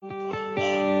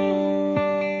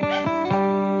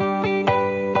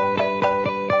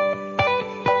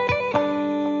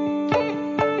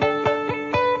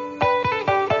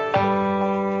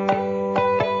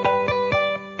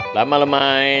Selamat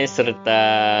lemai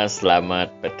serta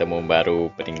selamat bertemu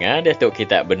baru pendengar Datuk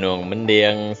kita benung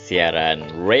mendiang siaran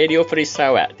Radio Free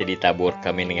Sarawak jadi tabur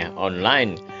kami dengan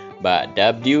online ba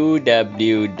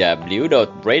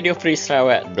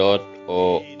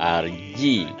www.radiofreesarawak.org.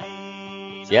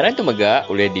 Siaran tu megak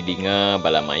boleh didengar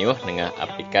bala mayuh dengan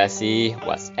aplikasi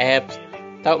WhatsApp,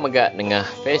 tau megak dengan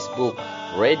Facebook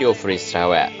Radio Free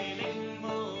Sarawak.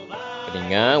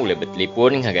 Pendengar boleh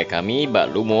bertelefon dengan kami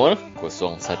bak lumur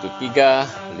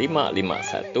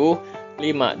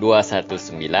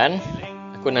 013-551-5219.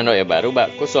 Aku nandok yang baru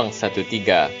bak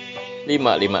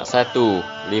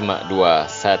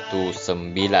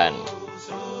 013-551-5219.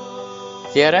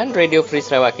 Siaran Radio Free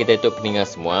Sarawak kita itu pendengar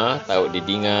semua tahu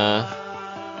didengar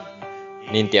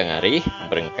nintiang hari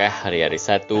berengkah hari-hari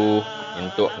 1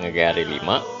 untuk ngagai hari 5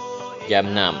 jam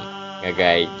 6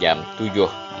 ngagai jam 7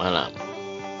 malam.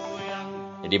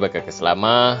 Jadi bakal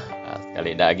keselama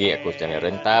sekali lagi aku secara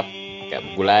rentap kat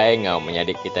Bulai ngau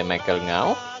menyadik kita Michael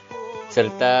Ngau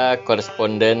serta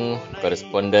koresponden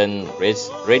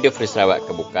Radio Free Sarawak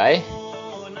ke Bukai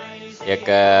ya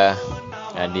ke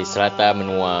di Serata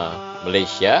Menua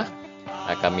Malaysia.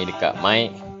 Kami dekat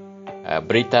mic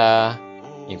berita,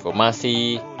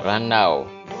 informasi, randau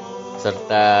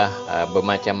serta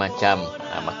bermacam-macam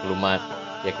maklumat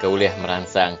yang boleh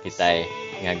merangsang kita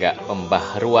ngagak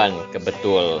pembaharuan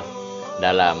kebetul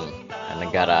dalam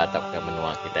negara atau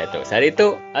menua kita itu. Hari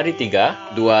itu hari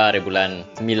 3 bulan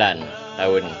 9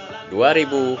 tahun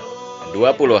 2020.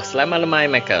 Selamat lemai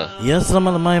Michael. Ya,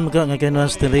 selamat lemai megak ngagai nuan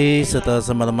seteri serta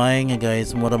selamat lemai ngagai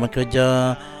semua orang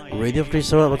kerja Radio Free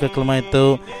Sarawak bakal kelemai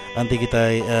itu. Nanti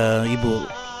kita Ibu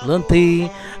Lenti,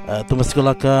 Tumas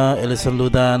Sekolah Ka, Elison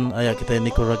Ludan, ayah kita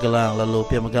Nicole Ragalang, lalu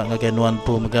pihak megak ngagai nuan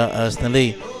pu megak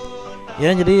seteri.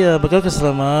 Ya, jadi bakal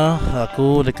keselama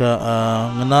aku dekat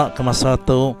ngenak ke masa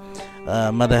tu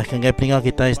madah kengai peninggal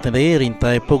kita sendiri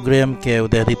rintai program ke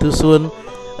udah ditusun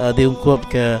diungkup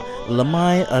ke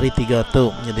lemai hari 3 tu.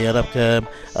 Jadi harap ke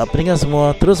peninggal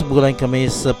semua terus bergulai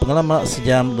kami sepengalaman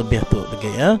sejam lebih tu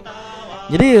lagi ya.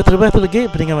 Jadi terbaik tu lagi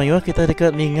peninggal mayu kita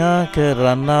dekat ninga ke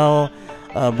ranau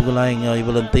bergulai dengan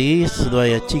Ibu Lenti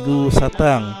sedaya Cikgu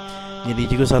Satang. Jadi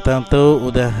Cikgu Satang tu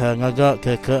udah ngagak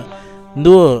ke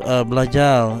dua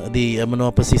belajar di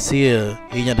menua pesisir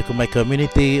ianya di Kumai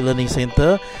Community Learning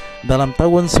Center dalam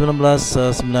tahun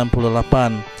 1998.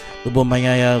 Lubu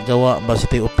mangaya gawak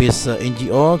basiti office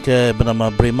NGO ke bernama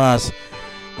Brimas.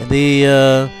 Jadi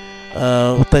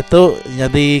utai tu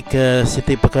jadi ke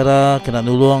siti perkara kena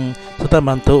nulung serta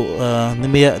bantu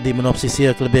nemiak di menua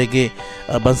pesisir kelebih lagi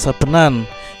bangsa Penan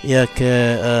ya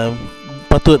ke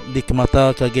patut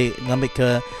dikemata ke ngambil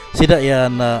ke sidak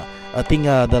yang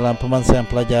tinggal dalam pemansang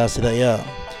pelajar sedaya.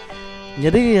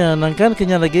 Jadi nangkan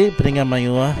kenya lagi peringan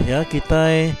mayu ya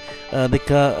kita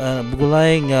dekat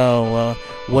bergulai ngau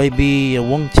YB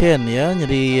Wong Chen ya.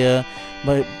 Jadi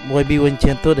YB Wong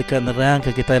Chen tu dekat nerang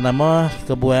ke kita nama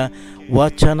kebuah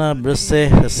wacana bersih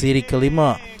siri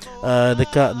kelima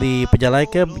dekat di Pejalai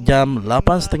ke jam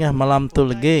 8.30 malam tu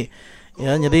lagi.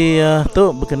 Ya, jadi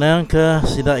tu berkenaan ke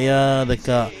sidak ya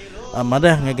dekat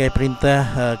madah ngagai perintah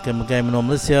ke Megai Menua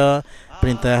Malaysia,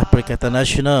 perintah Perikatan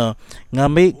Nasional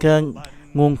ngambil ke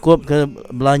ngungkup ke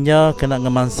belanja kena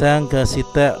ngemansang ke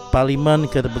sitak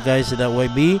parlimen ke berbagai sidak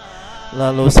YB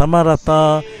lalu sama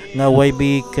rata dengan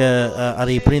YB ke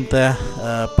hari perintah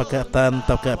Pakatan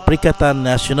atau ke Perikatan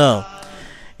Nasional.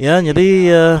 Ya, jadi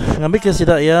ngambil ke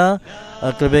sidak ya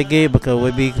kelebih bekas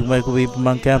YB kumai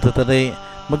pemangkang tu tadi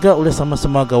megak oleh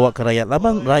sama-sama gawak ke rakyat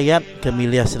laban rakyat ke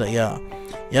milih sidak ya.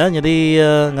 Ya, jadi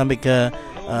ngambil ke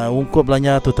ungkup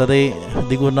belanja tu tadi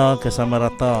diguna ke sama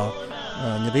rata.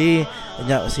 Jadi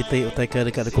banyak siti utai ke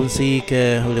dekat kunci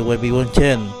ke oleh YB Wong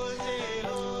Chen.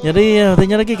 Jadi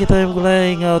tanya lagi kita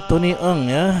mulai dengan Tony Ong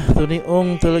ya. Tony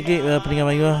Ong tu lagi peninggal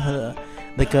mayu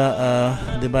dekat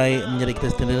dibaik menjadi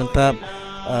kita sendiri lengkap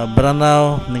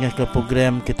beranau dengan ke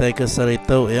program kita ke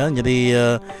Sarito ya. Jadi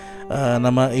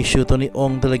nama isu Tony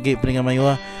Ong tu lagi peninggal mayu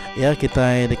ya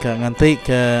kita dekat nganti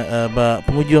ke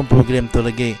penghujung program tu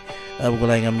lagi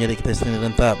bergulai dengan menjadi kita sendiri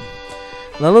lengkap.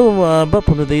 Lalu bab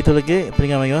penutup itu lagi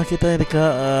peninggal mayu kita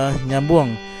dekat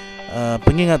nyambung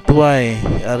pengingat tuai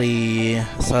hari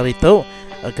Sarito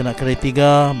kena kali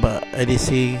 3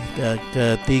 edisi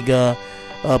ke-31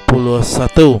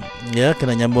 ya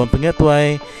kena nyambung pengingat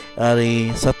tuai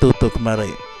hari 1 tu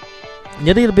kemarin.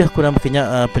 Jadi lebih kurang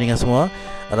berkenyak peninggal semua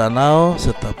ranau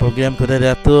serta program kuda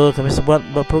diatur kami sebut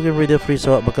program Radio Free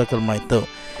Sarawak bakal kelma itu.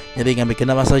 Jadi ngambil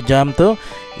kena masa jam tu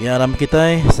ya ram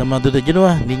kita sama duduk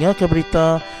jenuh dengar ke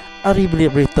berita hari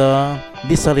berita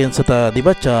disalin serta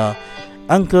dibaca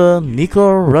Angka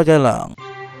Nicole Ragalang.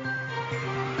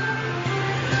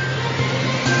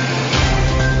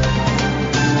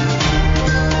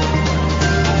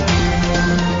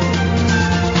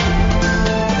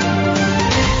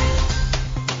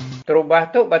 Subah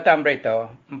tu Batam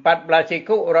berita, 14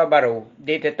 ikut orang baru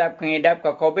ditetapkan mengidap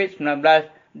ke COVID-19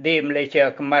 di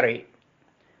Malaysia kemari.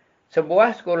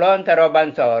 Sebuah sekolah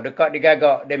antarabangsa dekat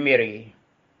Digagak dan Miri.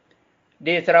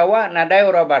 Di Sarawak, nadai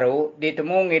orang baru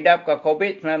ditemu mengidap ke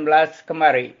COVID-19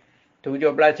 kemari.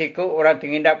 17 ikut orang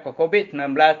terhidap ke COVID-19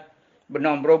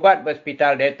 benar berubat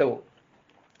berhospital Datuk.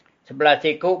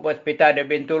 11 ikut berhospital di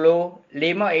Bintulu,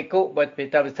 5 ikut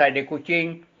berhospital besar di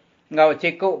Kuching, ngau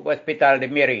ikut berhospital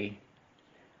di Miri.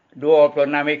 26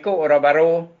 ikut orang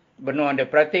baru benar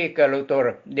diperhati ke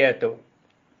Lutur dia tu.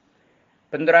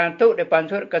 Penderang tu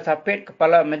dipansur ke Sapit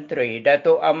Kepala Menteri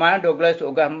Datuk Amal Douglas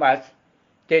Ugah Mas,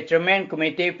 Chairman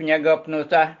Komiti Penjaga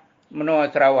Penusah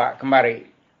Menua Sarawak kemari.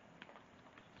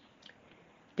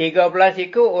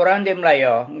 13 ikut orang di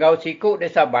Melaya, ngau sikut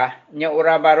di Sabah, nya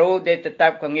orang baru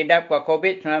ditetap mengidap ke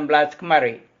COVID-19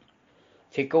 kemari.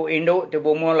 Sikut induk di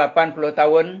umur 80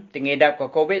 tahun, terhidap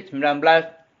ke COVID-19,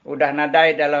 udah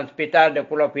nadai dalam hospital di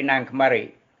Pulau Pinang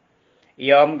kemari.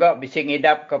 Ia juga bising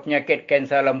hidap ke penyakit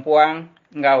kanser lempuang,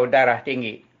 ngau darah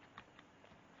tinggi.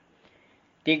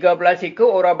 13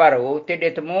 ikut orang baru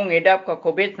tidak ditemu mengidap ke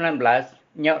COVID-19,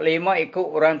 nyak 5 ikut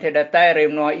orang terdatai dari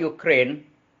menua Ukraine,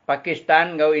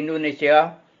 Pakistan ngau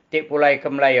Indonesia, tik pulai ke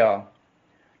Melaya.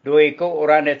 2 ikut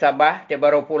orang dari Sabah, tik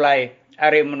baru pulai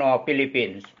dari menua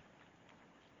Philippines.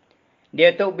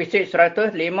 Dia tu bisik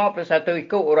 151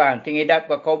 ikut orang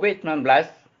terhidap ke COVID-19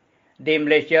 di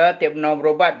Malaysia tik benar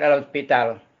berubat dalam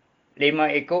hospital.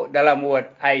 5 ikut dalam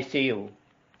ward ICU.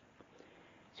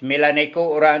 9 ikut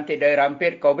orang tidak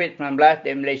rampit COVID-19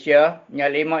 di Malaysia,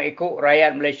 nya 5 ikut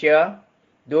rakyat Malaysia,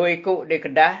 2 ikut di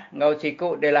Kedah, ngau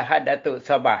sikut di Lahad Datuk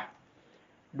Sabah.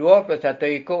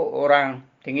 21 ikut orang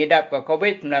terhidap ke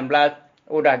COVID-19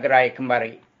 udah gerai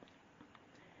kembali.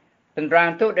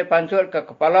 Penerang tu dipansur ke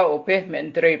Kepala Opis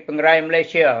Menteri Pengerai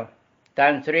Malaysia,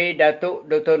 Tan Sri Datuk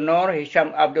Dr. Nur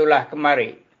Hisham Abdullah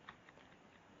kemari.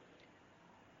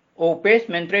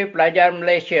 Opis Menteri Pelajar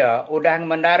Malaysia udang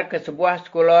mendar ke sebuah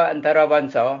sekolah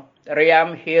antarabangsa,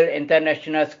 Riam Hill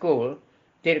International School,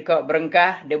 tidak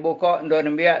berengkah dibuka untuk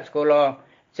membiak sekolah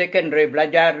sekondari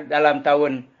belajar dalam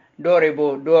tahun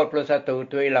 2021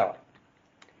 tu elok.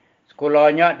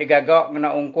 Sekolahnya digagak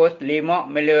kena ungkus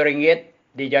 5 million ringgit,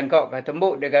 dijangkau ke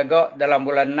tembuk digagak dalam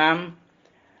bulan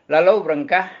 6, lalu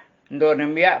berengkah untuk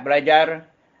membiak belajar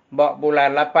bak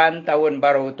bulan 8 tahun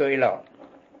baru tu elok.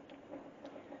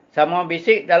 Sama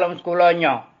bisik dalam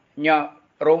sekolahnya, nya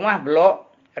rumah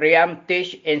blok Riam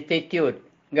Teach Institute,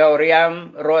 ngau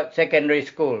Riam Road Secondary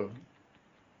School.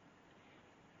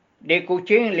 Di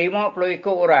Kuching 50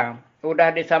 ikut orang,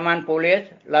 udah disaman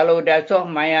polis, lalu dasuh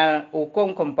mayal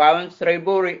hukum kompaun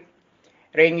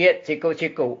RM1,000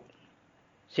 siku-siku.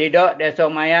 Sidak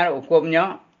dasuh mayal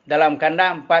hukumnya dalam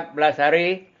kandang 14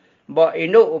 hari, bak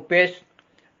induk upis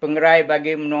pengerai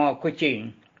bagi menua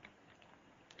Kuching.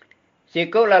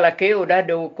 Siku lelaki udah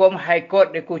dihukum High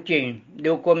Court di Kuching,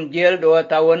 dihukum jil 2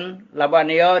 tahun,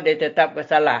 laban ia ditetap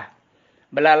bersalah.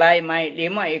 Belalai mai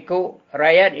 5 ikut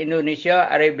rakyat Indonesia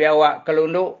hari biawak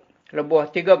kelunduk lebuh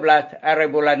 13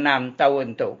 hari bulan 6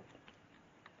 tahun tu.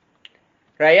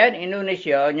 Rakyat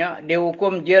Indonesia nya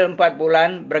dihukum jil 4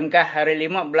 bulan berengkah hari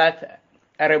 15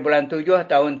 hari bulan 7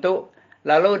 tahun tu,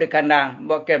 lalu dikandang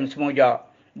buat kem Semujak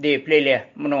di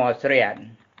Pelilih Menua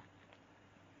Serian.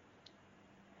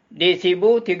 Di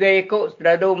Sibu, 3 ikut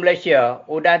Serdadu Malaysia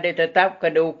udah ditetap ke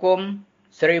dihukum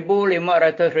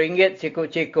RM1,500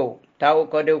 siku-siku. Tahu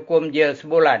ke dihukum jil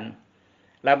sebulan.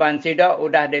 Laban sidak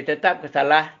udah ditetap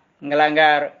kesalah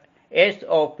ngelanggar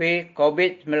SOP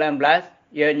COVID-19,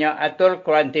 ianya atur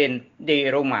kuarantin di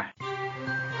rumah.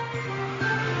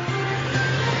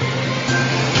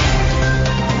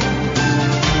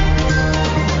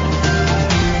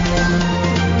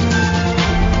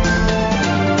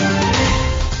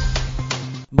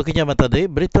 Berkenyaman tadi,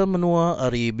 berita menua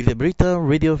dari Bilik Berita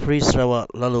Radio Free Sarawak.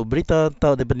 Lalu berita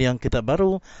tahu di pendiang kita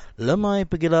baru, lemai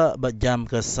pergila jam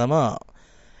ke sama.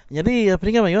 Jadi,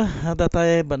 peringkat mayu,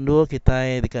 datai bandu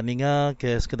kita dekat ninga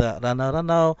ke sekedar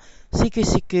ranau-ranau,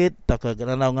 sikit-sikit, tak ke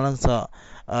ranau ngalansa,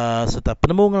 serta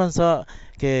penemu ngalansa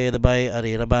ke debai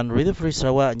hari Raban Radio Free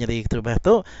Sarawak. Jadi, terubah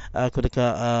tu, aku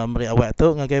dekat meri awak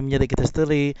tu, ngagai menjadi kita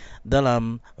seteri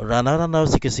dalam ranau-ranau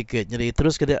sikit-sikit. Jadi,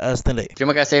 terus ke dia Stanley.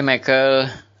 Terima kasih Michael.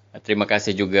 Terima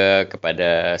kasih juga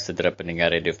kepada saudara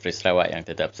pendengar Radio Free Sarawak yang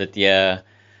tetap setia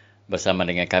bersama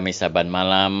dengan kami saban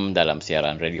malam dalam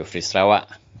siaran Radio Free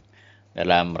Sarawak.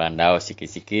 Dalam randau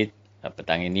sikit-sikit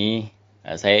petang ini,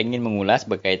 saya ingin mengulas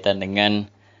berkaitan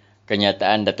dengan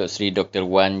kenyataan Datuk Seri Dr.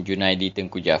 Wan Junaidi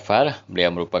Tengku Jaafar.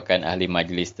 Beliau merupakan ahli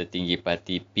majlis tertinggi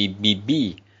parti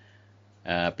PBB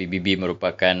PBB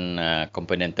merupakan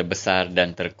komponen terbesar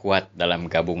dan terkuat dalam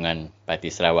gabungan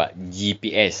Parti Sarawak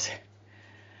GPS.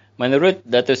 Menurut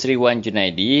Datuk Seri Wan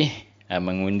Junaidi,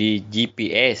 mengundi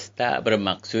GPS tak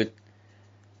bermaksud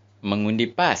mengundi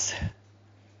PAS.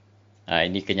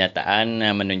 Ini kenyataan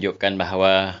menunjukkan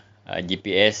bahawa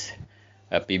GPS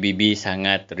PBB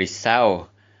sangat risau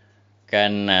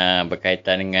kan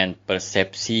berkaitan dengan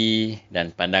persepsi dan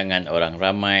pandangan orang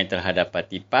ramai terhadap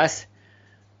Parti PAS.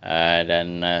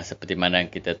 Dan seperti mana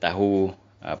kita tahu,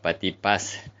 Parti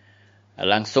PAS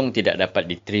langsung tidak dapat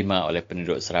diterima oleh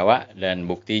penduduk Sarawak, dan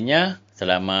buktinya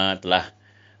selama telah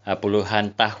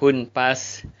puluhan tahun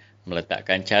PAS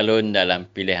meletakkan calon dalam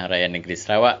pilihan raya negeri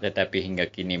Sarawak, tetapi hingga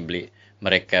kini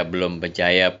mereka belum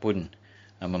berjaya pun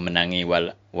memenangi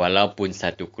walaupun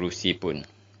satu kerusi pun.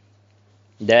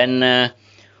 Dan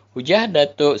hujah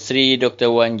Datuk Seri Dr.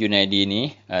 Wan Junaidi ini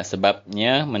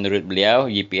sebabnya menurut beliau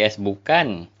GPS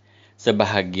bukan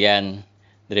sebahagian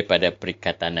daripada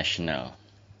Perikatan Nasional.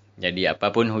 Jadi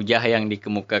apapun hujah yang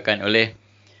dikemukakan oleh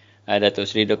Datuk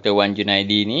Seri Dr. Wan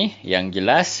Junaidi ini, yang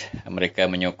jelas mereka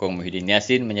menyokong Muhyiddin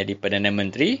Yassin menjadi Perdana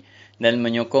Menteri dan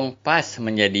menyokong PAS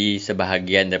menjadi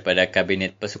sebahagian daripada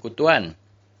Kabinet Persekutuan.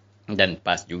 Dan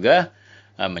PAS juga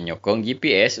menyokong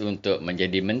GPS untuk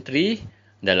menjadi menteri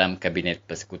dalam Kabinet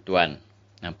Persekutuan.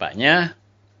 Nampaknya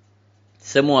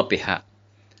semua pihak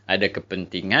ada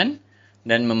kepentingan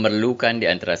dan memerlukan di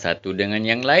antara satu dengan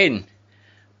yang lain.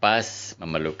 PAS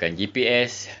memerlukan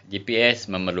GPS, GPS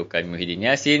memerlukan Muhyiddin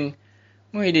Yassin,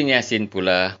 Muhyiddin Yassin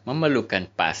pula memerlukan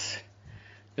PAS.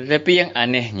 Tetapi yang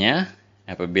anehnya,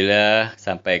 apabila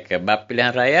sampai ke bab pilihan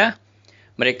raya,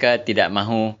 mereka tidak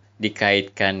mahu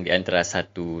dikaitkan di antara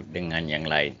satu dengan yang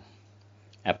lain.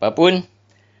 Apapun,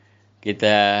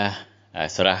 kita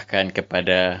serahkan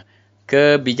kepada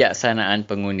kebijaksanaan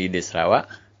pengundi di Sarawak.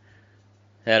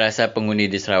 Saya rasa pengundi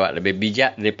di Sarawak lebih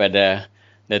bijak daripada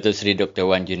Datuk Seri Dr.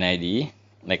 Wan Junaidi.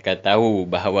 Mereka tahu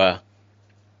bahawa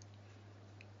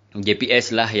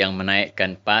GPS lah yang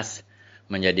menaikkan PAS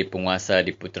menjadi penguasa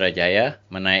di Putrajaya,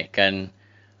 menaikkan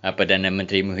Perdana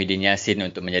Menteri Muhyiddin Yassin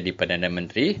untuk menjadi Perdana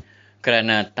Menteri,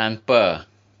 kerana tanpa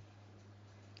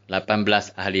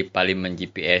 18 ahli Parlimen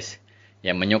GPS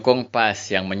yang menyokong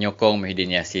PAS, yang menyokong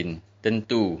Muhyiddin Yassin,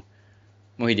 tentu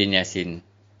Muhyiddin Yassin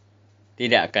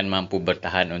tidak akan mampu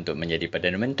bertahan untuk menjadi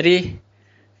Perdana Menteri,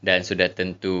 dan sudah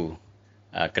tentu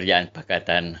Kerajaan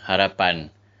Pakatan Harapan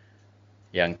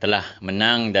yang telah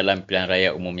menang dalam pilihan raya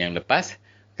umum yang lepas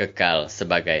kekal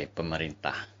sebagai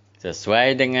pemerintah.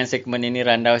 Sesuai dengan segmen ini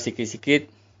randau sikit-sikit.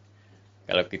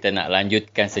 Kalau kita nak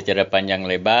lanjutkan secara panjang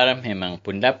lebar memang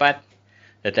pun dapat.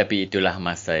 Tetapi itulah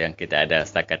masa yang kita ada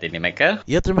setakat ini, Michael.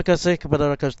 Ya, terima kasih kepada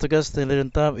rakan tugas Stanley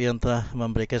Rentap yang telah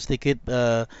memberikan sedikit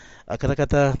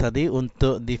kata-kata tadi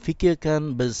untuk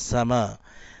difikirkan bersama.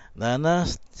 Dan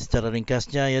secara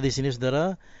ringkasnya, ya di sini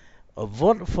saudara, a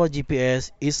vote for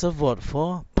GPS is a vote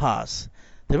for PAS.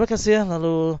 Terima kasih.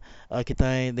 Lalu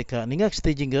kita dekat ningak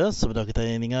staging ke sebelum kita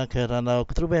ningak ke ranau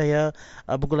keterubaya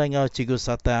bungkulai Cikgu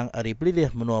Satang Ari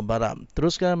Pelilih Menua Barat.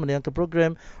 Teruskan mendengar ke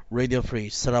program Radio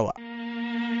Free Sarawak.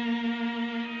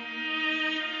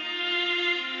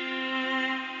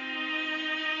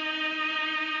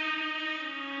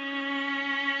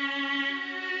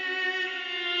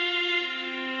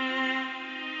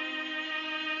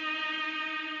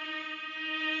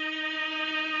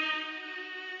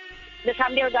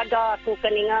 Sambil gagal aku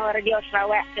keningal radio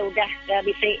Sarawak sudah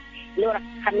bisik nur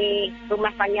kami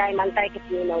rumah panjai mantai ke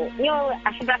Pino. Nyo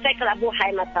asal saya ke Labuh Hai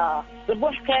Mata.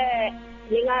 Lebuh ke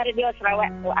ningal radio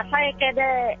Sarawak tu. Asal ke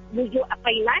ada bujuk apa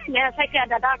ini? Saya ke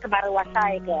ada ke baru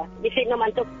asal ke. Bisik no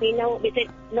mantuk Pino, bisik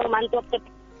no mantuk ke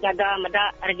gagal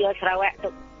meda radio Sarawak tu.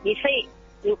 Bisik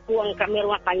nyukung kami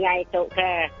rumah panjai tu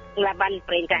ke ngelaban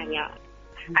perintahnya.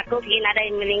 Aku ingin ada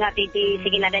yang mendengar TV,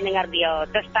 ingin ada yang dengar dia.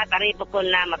 Terus tak hari pukul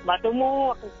 6, aku bertemu,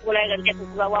 aku mulai ganti aku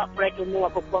bawa, mulai temu,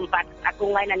 aku pukul 4.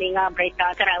 Aku mulai dengar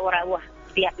berita kerawah-rawah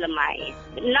tiap lemai.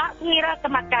 Nak mengira ke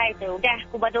makai tu, dah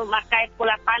aku baru makai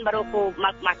pukul 8, baru aku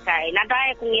makai. Nada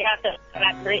aku mengira ke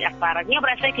latrik apa. Dia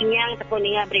berasa kenyang, aku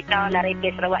dengar berita dari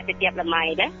Sarawak setiap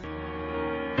lemai dah.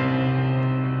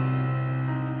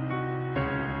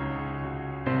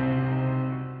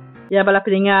 Ya bala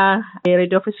pendengar di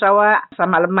Radio Free Sarawak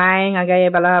sama lemai ngagai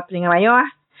bala pendengar lain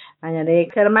hanya di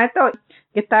kermai tu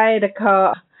kita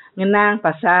dekat ngenang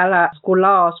pasal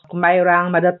sekolah kumbai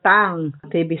orang mendatang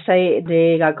di bisa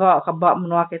di gagak kebab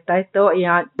menua kita itu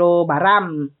yang do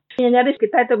baram. Jadi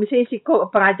kita itu bisa sikut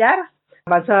pengajar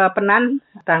bahasa Penan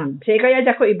tang. Saya kaya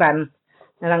jaku Iban.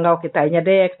 Nanggau kita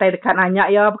deh, kita dekat nanya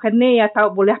ya bukan ni ya tahu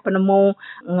boleh penemu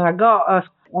ngagak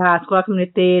sekolah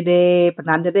komuniti di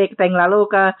Penan deh kita yang lalu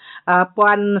ke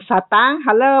Puan Satang.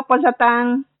 Halo Puan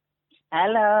Satang.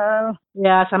 Halo.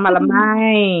 Ya sama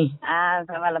lemai.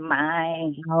 Sama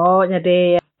lemai. Oh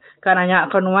jadi kan nanya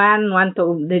kanuan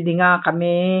tu didengar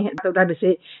kami tu dah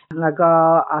disi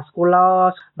ngagak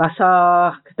sekolah bahasa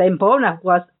tempo nah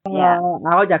kuas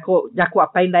jaku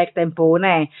apa yang daik tempo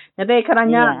ni. Jadi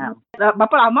kerana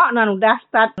berapa lama nan udah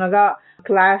start ngagak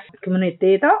kelas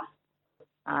community tu?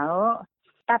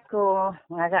 Start ko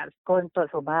ngagak sekolah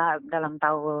untuk Subak dalam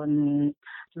tahun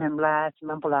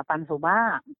 1998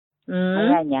 Subak.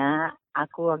 Makanya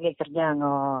aku lagi kerja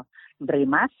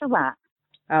berimas Subak.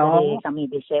 Jadi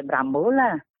kami bisa berambu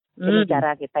lah. Jadi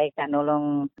cara kita ikan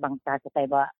nolong bangsa kita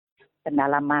buat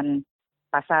pendalaman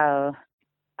pasal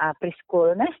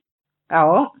preschool ni.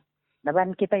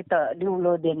 Dan kita itu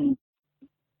dulu din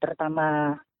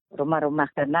terutama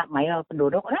rumah-rumah kena maya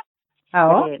penduduk lah.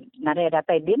 Jadi nari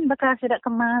data din bakal tidak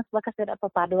kemas, bakal tidak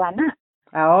perpaduan lah.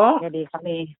 Jadi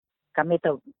kami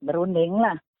tu berunding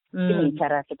lah. Ini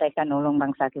cara kita ikan nolong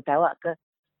bangsa kita buat ke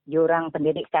jurang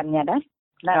pendidikannya dah.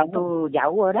 Nah, tu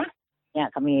jauh dah. Ya,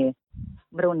 kami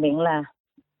berunding lah.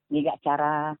 Ngagak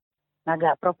cara,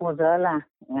 ngagak proposal lah.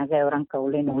 Ngagak orang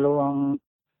kaulin ulung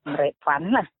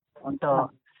fund lah.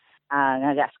 Untuk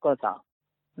ngagak sekolah tu.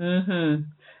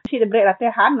 Si diberi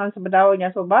latihan non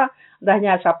sebenarnya sebab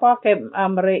dahnya siapa ke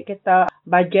mereka kita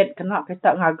budget kena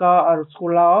kita ngagak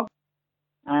sekolah.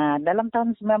 Dalam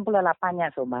tahun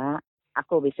 98-nya Soba,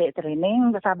 aku bisa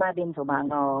training bersama din Soba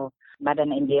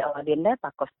badan NGO din dah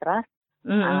Pakostra.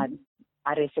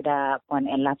 Hari sudah Puan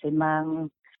Ella Simang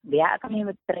dia kami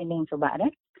training Soba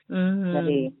deh.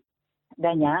 Jadi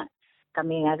banyak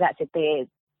kami agak siti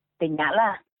tinggal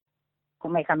lah.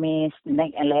 Kami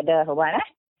naik ladder Soba deh.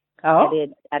 Jadi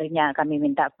harinya kami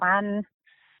minta pan,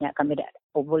 ya kami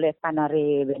boleh pan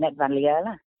hari Bennett Valia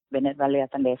lah, Bennett Valia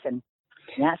Foundation.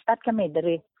 Ya start kami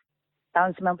dari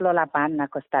tahun 98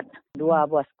 aku start 2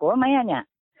 buah sekolah mayanya.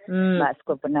 Mbak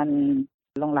sekolah penan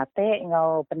long late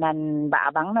ngau penan mbak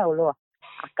abang na ulu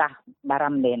akah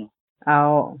baram den.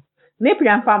 Ni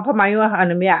penyampan pemayu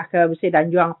anemia ke besi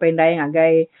danjuang pendai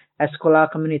ngagai sekolah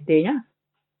komunitinya.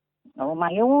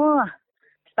 Mayu.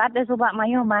 Start dari subak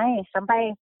mayu mai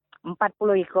sampai 40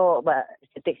 ikut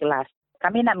setiap kelas.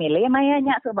 Kami nak milih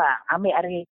mayanya subak. Ambil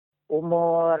hari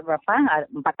umur berapa?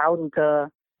 4 tahun ke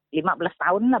 15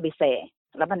 tahun lah bisa.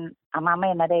 Lapan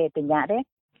amamai ada tinyak deh.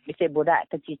 Bisa budak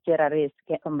tercicir hari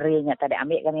sikit pemberinya tadi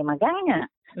ambil kami magangnya.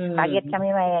 Target kami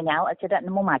mayanya awak tidak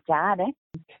nemu maca deh.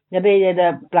 Jadi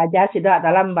ada pelajar tidak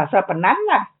dalam bahasa Penan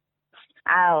lah.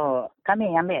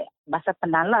 Kami ambil bahasa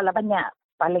Penan lah banyak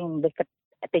paling dekat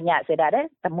tinyak sudah deh,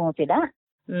 temu sudah.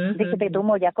 Jadi kita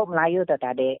temu Jakob Melayu tu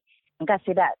tadi. Engkau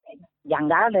sudah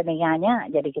janggal dengannya.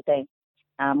 Jadi kita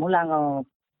mula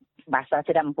bahasa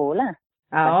sudah empu lah.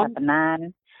 Bahasa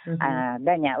Penan.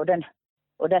 Dan ya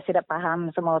udah sudah paham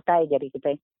semua utai. Jadi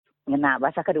kita ngena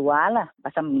bahasa kedua lah.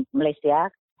 Bahasa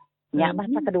Malaysia. Nyak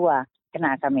bahasa kedua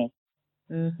kena kami.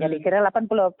 Jadi kira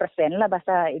 80% lah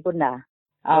bahasa ibunda.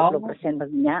 20%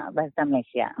 banyak bahasa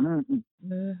Malaysia.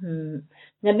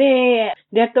 Jadi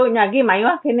dia tu nyagi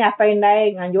mayu kini apa yang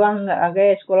naik nganjuang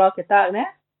agak sekolah kita ni?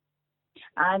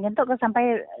 Nyentuk ke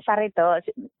sampai sari tu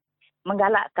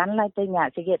menggalakkan lah itu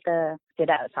nyak sikit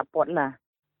tidak support lah.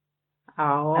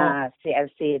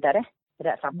 CLC tu deh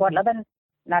tidak support lah dan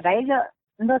nadai je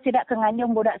ndo tidak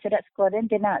kenganjung budak tidak sekolah dan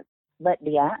tidak buat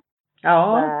dia.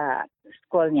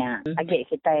 Sekolahnya. Agak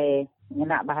kita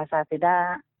nak bahasa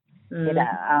tidak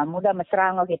mudah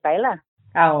mesra dengan kita lah.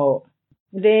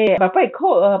 Jadi Bapak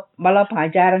ikut bala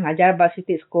ngajar bahasa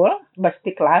di sekolah, bahasa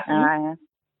kelas ni?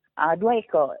 2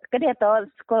 ikut. Dia tu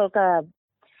sekolah ke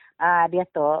dia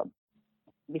tu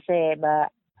bisa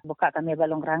buka kami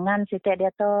balong rangan setiap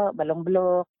dia tu, balong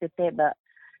beluk setiap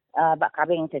bak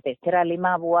kabing setiap. Kira 5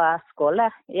 buah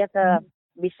sekolah dia ke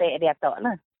bisa dia tu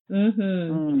lah.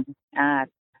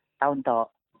 Tahun tu.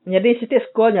 Jadi setiap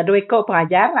sekolahnya 2 ikut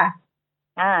pengajar lah?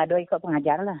 2 ikut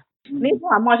pengajar lah. Ni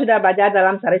semua sudah belajar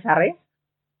dalam sari-sari?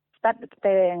 Start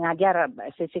kita ngajar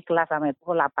sisi kelas sampai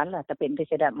pukul 8 lah. Tapi nanti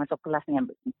saya dah masuk kelasnya.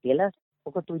 Bila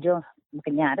pukul 7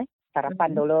 kenyang deh.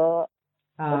 Sarapan dulu.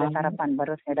 Udah sarapan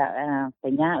baru saya dah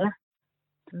kenyang lah.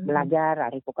 Belajar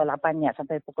hari pukul 8 ya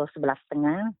sampai pukul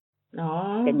 11.30.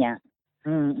 Kenyang.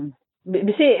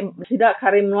 Bisa tidak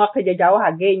karim nuak kerja jauh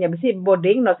hagenya. Bisa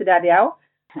boarding no sudah dia.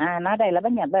 Nada lah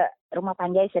banyak. Rumah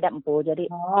panjai saya dah empu. Jadi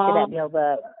saya dah dia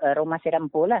rumah saya dah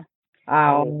empu lah.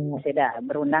 Saya dah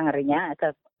berundang harinya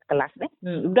ke kelas deh.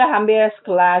 Udah ambil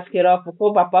kelas kira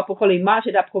pukul berapa? Pukul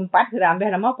 5 sudah pukul 4 sudah ambil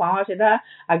nama apa? Sudah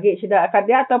agak sudah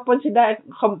kerja ataupun sudah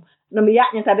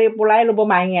nemiaknya tadi mulai lu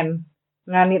bermain.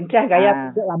 Nganit teh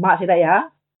gaya lama sudah ya.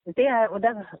 Itu ya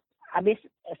udah habis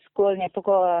sekolahnya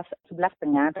pukul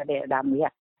 11.30 tadi udah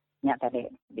ambil ya tadi.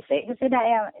 Bisa sudah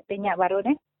ya tinyak baru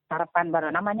nih. Harapan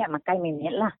baru namanya makai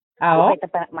minit lah.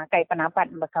 Makai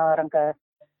pendapat bakal orang ke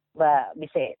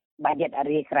bisa budget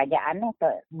dari kerajaan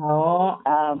ke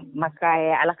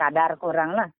makai ala kadar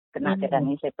kurang lah kena tidak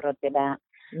ngisi perut tidak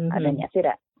adanya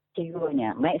tidak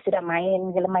cigunya sudah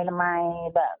main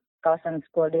lemai-lemai kawasan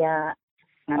sekolah dia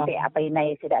nanti apa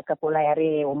ini tidak ke pulai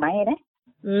hari umai deh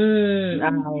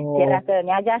kira ke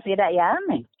nyaja tidak ya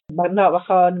nih benar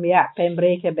bakal dia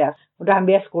pemberi ke bias udah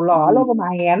ambil sekolah lo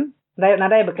pemain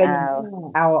nadai bekerja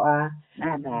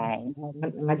nadai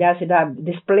ngajar sudah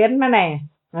disiplin mana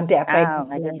nanti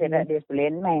apa ngajar tidak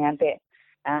disiplin nanti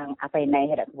apa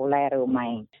ini tidak mulai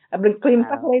rumah.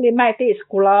 Kelimpat kali 5 itu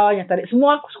sekolahnya tadi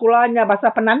semua sekolahnya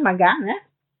bahasa penan magang ya?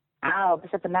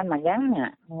 Bahasa penan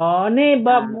magangnya. Ni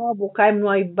bukan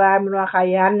menua iba menua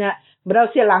kayanya berapa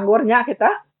sih langgurnya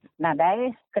kita? Nah dari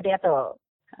ke dia tuh.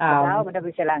 Tahu benar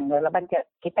bisa langgur. Lepas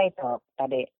kita itu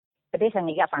tadi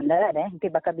sangat pandai deh. Nanti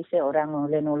bakal bisa orang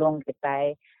nulung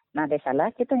kita. Nah, ada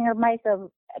salah kita ngermai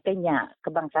ke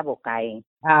bangsa bukai.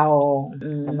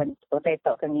 Kita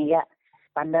itu kengiga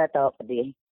pandai atau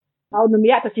pedih.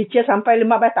 Numiak tercicir sampai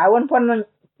 15 tahun pun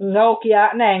ngau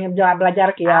kia neng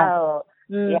belajar kia.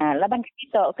 Ya, laban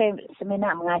kita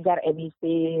seminar mengajar ABC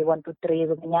 1 2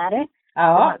 3 begini deh.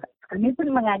 Kami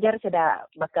pun mengajar sudah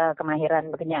bakal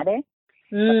kemahiran begini deh.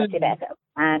 Tidak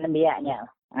nembiaknya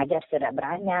mengajar sudah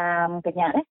beranyam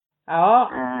kenya deh.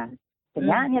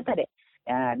 Kenyanya tadi.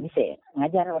 Ya, bisa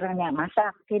ngajar orangnya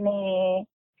masak sini.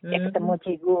 Ya ketemu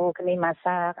cigu kini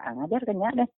masak, ngajar kenya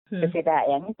deh. Sudah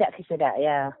yang sudah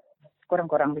ya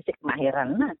kurang-kurang bisa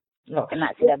kemahiran lah.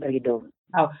 Kena sudah berhidup.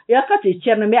 Ya ke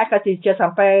cicir nemi akan cicir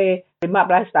sampai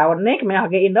 15 tahun nih kemayo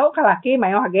hage Indo ke laki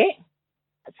mayo hage.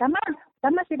 Sama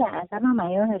sudah, sama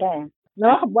mayo sudah.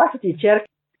 Buat cicir.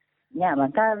 Ya,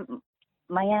 maka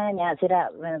mayanya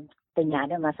sudah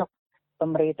ada masuk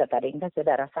pemerintah tadi kan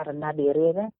sudah rasa rendah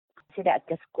diri kan. Tidak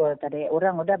ke sekolah tadi.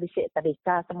 Orang udah bisa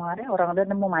tadika semua deh. Orang udah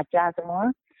nemu maca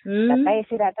semua. Tapi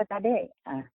sudah tadi.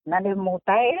 Nanti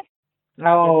mutai.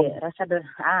 Jadi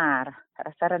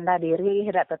rasa rendah diri.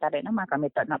 Tidak tadi nama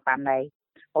kami tak nak pandai.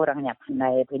 Orangnya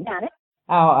pandai punya deh.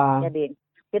 Jadi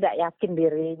tidak yakin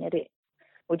diri. Jadi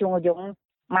ujung-ujung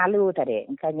malu tadi.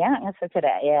 Makanya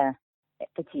sudah ya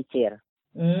kecicir.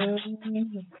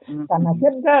 Karena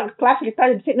kelas kita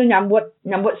di sini nyambut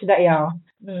sudah ya.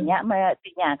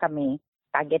 Mestinya kami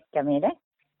kaget kami deh.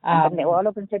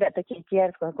 Walaupun sudah tercicir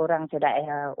kurang sudah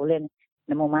ulin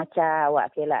nemu maca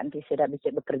awak kira nanti sudah bisa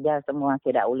bekerja semua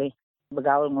tidak boleh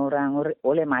bergaul ngurang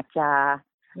oleh maca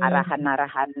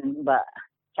arahan-arahan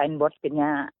signboard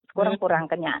punya kurang-kurang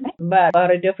kenya deh.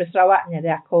 Radio Free Sarawak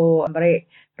jadi aku beri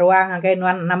ruang ngagai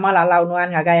nuan nama lalau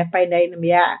nuan ngagai apa dari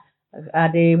dia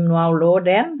di menua ulo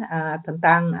dan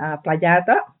tentang pelajar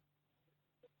tu.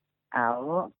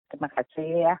 Terima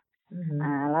kasih ya.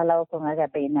 Lalu kung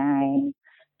agak pinay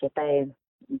kita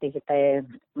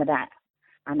meda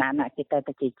anak-anak kita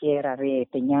tercicir hari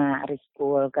tinya hari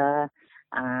sekolah ke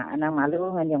anak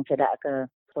malu yang sudah ke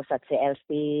pusat CLC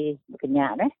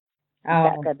kenya deh.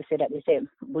 Tidak bisa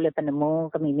boleh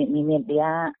penemu ke mimit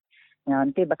dia.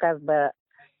 Nanti bakal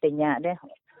tinya deh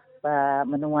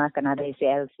menua kena dari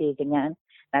CLC kenya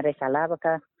dari salah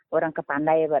bakal orang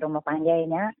kepandai rumah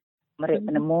panjainya.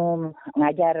 Mereka penemu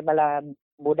ngajar bala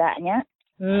budaknya.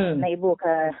 Nah ibu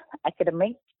ke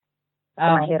akademik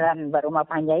kemahiran berumah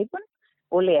panjai pun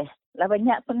boleh. Lah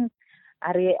banyak pun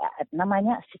hari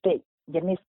namanya setiap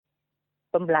jenis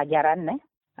pembelajaran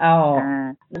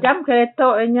jam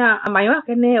keretonya mayo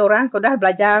kene orang sudah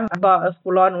belajar apa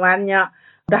sekolah nuannya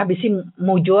sudah bisa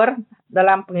mujur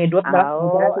dalam penghidup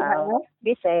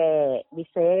bisa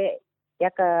ya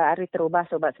ke hari terubah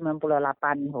sobat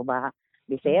 98 ubah.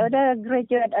 Bisa udah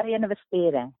graduate dari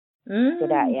universiti dah.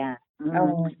 Tidak ya.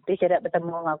 Tidak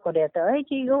bertemu aku dia tu.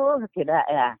 Cikgu tidak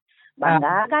ya.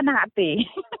 Bangga kan hati.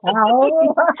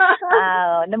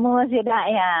 Nemu tidak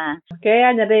ya. Okey,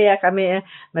 jadi ya kami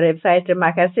saya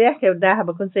terima kasih ya sudah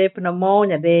berkongsi penemu.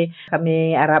 Jadi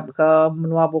kami harap ke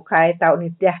menua bukai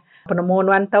tahun ini ya. Penemu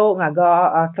nuan tahu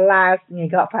ngagak kelas,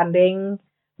 ngagak funding.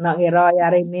 Nak ngira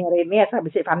hari ini saya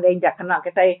bisa funding jak kena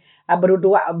kita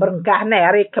berdua berengkah ni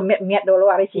hari kemit dulu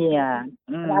hari sini.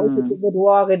 Hari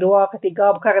kedua,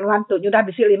 ketiga bukan hantu sudah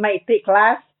bisa 5 itik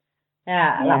kelas.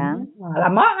 Ya,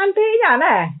 lama ngantinya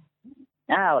nah.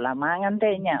 Lama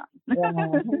ngantinya.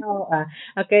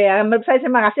 Okey, saya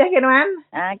terima kasih Kak Nuan.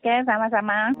 Okey,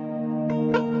 sama-sama.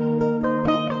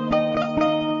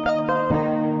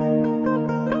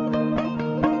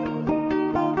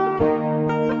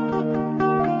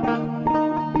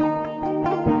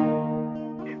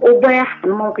 Ubah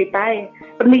nemu kita,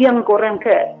 peniang korang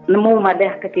ke nemu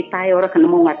madah ke kita, orang ke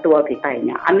nemu ngatua kita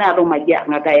nya. Anak rumah jak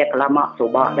ngagaya kelama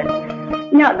sobak dah.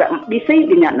 Nya tak bisa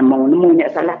dia nemu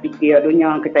nya salah fikir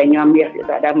dunia kita nya ambil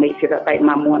tak ada mai sira tai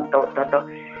mamuan to.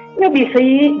 Nya bisa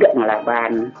gak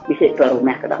ngelaban, bisa ke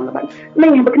rumah ke dalam laban.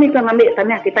 Nang begini kan ambil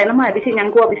tanah kita lama, bisa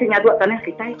nyangkua, bisa nyadua tanah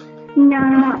kita. Nya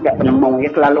gak nemu ya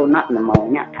selalu nak nemu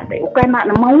nya tak ada. Ukai nak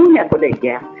nemu nya ko deh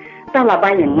ya. Tak lah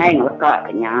bayang ngai ngelakak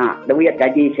kenya, duit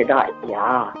gaji sedak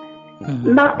ya.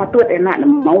 Nak patut enak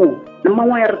nemu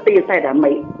erti saya dah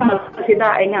mai.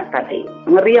 Sedak enak tadi.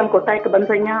 Ngeriam kotai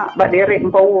kebansanya, bak derek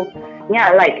empau.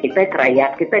 Nya like kita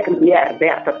kerayat, kita biar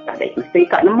biar tadi. Mesti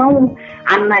kak nemu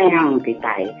anak yang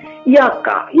kita. Ya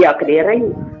kak, ya kediri.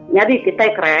 Jadi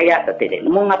kita kerayat tadi.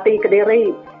 Nemu ngati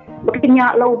kediri. Begini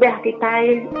lau beh kita.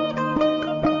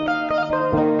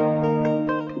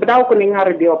 Bedau ko ningar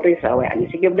radio Free Sarawak ni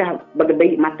sige dah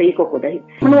bagay mati ko dai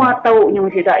menua tau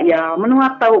nyong sida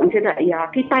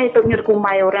ya kita itu nyer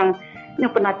kumai orang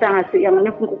nyo penatang si yang nyo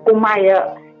kumai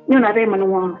nyo nare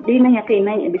menua di na ya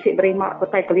kini bisi berima ko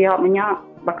tai kelia menya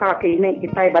bakal kini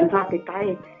kita bangsa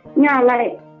kita nya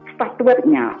lai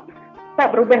statuatnya tak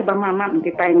berubah bang mama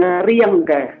kita ngeriang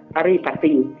ke hari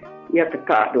pati ya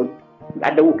teka do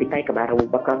adu kita ke baru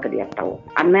bakal ke dia tahu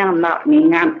anak nak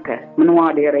ningat ke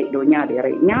menua diri dunia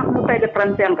diri nya mutai de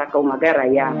perancang ka kau negara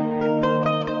ya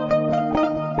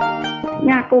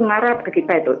nya aku ngarap ke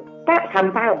kita itu tak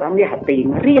sampai bang dia hati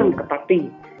ngeriang ke pati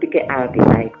dike al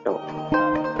kita itu.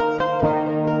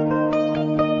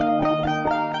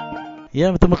 Ya,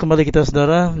 bertemu kembali kita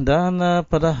saudara, dan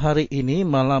pada hari ini,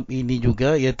 malam ini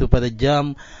juga, iaitu pada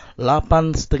jam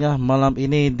 8.30 malam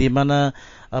ini, di mana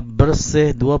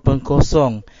Bersih 2.0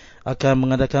 akan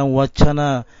mengadakan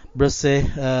wacana Bersih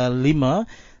 5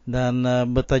 dan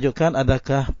bertajukkan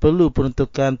adakah perlu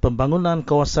peruntukan pembangunan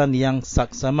kawasan yang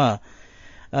saksama,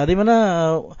 di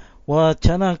mana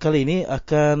wacana kali ini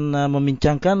akan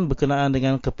membincangkan berkenaan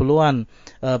dengan keperluan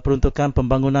peruntukan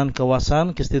pembangunan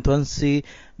kawasan Constituency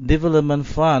Development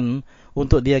Fund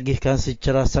untuk diagihkan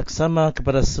secara saksama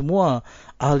kepada semua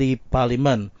ahli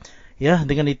parlimen. Ya,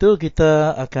 dengan itu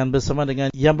kita akan bersama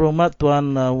dengan Yang Berhormat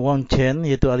Tuan Wong Chen,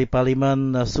 iaitu ahli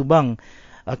parlimen Subang,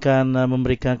 akan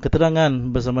memberikan keterangan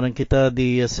bersama dengan kita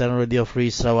di siaran Radio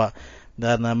Free Sarawak.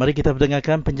 Dan mari kita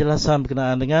mendengarkan penjelasan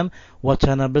berkenaan dengan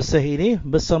wacana bersih ini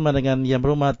bersama dengan Yang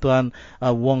Berhormat Tuan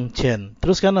Wong Chen.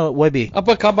 Teruskan YB.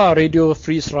 Apa khabar Radio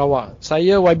Free Sarawak?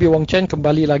 Saya YB Wong Chen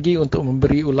kembali lagi untuk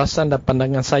memberi ulasan dan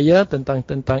pandangan saya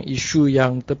tentang isu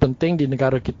yang terpenting di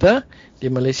negara kita, di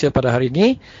Malaysia pada hari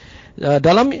ini.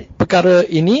 Dalam perkara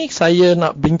ini saya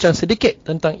nak bincang sedikit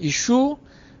tentang isu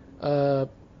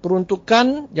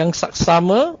peruntukan yang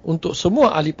saksama untuk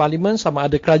semua ahli parlimen, sama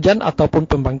ada kerajaan ataupun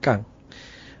pembangkang.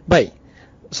 Baik,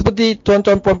 seperti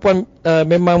tuan-tuan puan-puan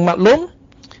memang maklum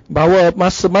bahawa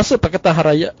masa Pakatan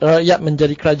Rakyat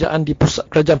menjadi kerajaan di pusat,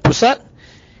 kerajaan pusat,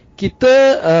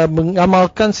 kita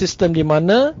mengamalkan sistem di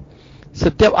mana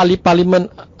setiap ahli parlimen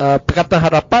Pakatan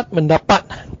Harapan mendapat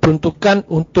peruntukan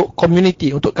untuk komuniti,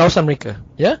 untuk kawasan mereka.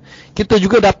 Ya, kita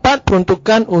juga dapat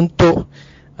peruntukan untuk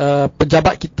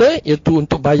pejabat kita, iaitu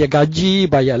untuk bayar gaji,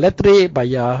 bayar elektrik,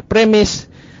 bayar premis,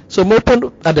 semua pun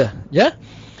ada. Ya.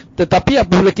 Tetapi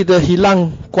apabila kita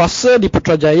hilang kuasa di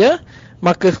Putrajaya,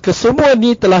 maka kesemua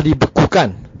ini telah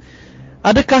dibekukan.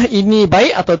 Adakah ini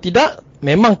baik atau tidak?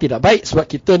 Memang tidak baik, sebab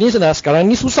kita ni sekarang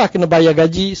ni susah kena bayar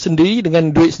gaji sendiri dengan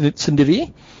duit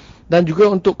sendiri. Dan juga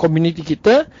untuk komuniti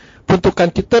kita, peruntukan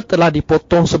kita telah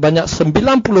dipotong sebanyak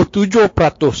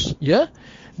 97%. Ya.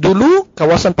 Dulu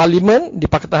kawasan parlimen di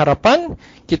Pakatan Harapan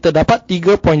kita dapat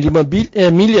 3.5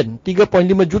 million,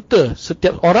 3.5 juta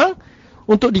setiap orang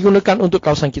untuk digunakan untuk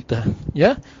kawasan kita.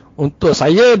 Ya. Untuk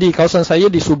saya, di kawasan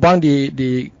saya di Subang,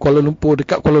 di Kuala Lumpur,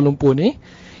 dekat Kuala Lumpur ni,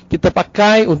 kita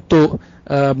pakai untuk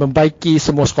membaiki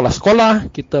semua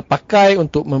sekolah-sekolah, kita pakai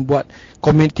untuk membuat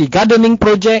community gardening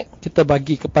project, kita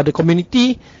bagi kepada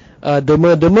komuniti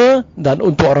derma-derma dan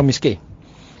untuk orang miskin.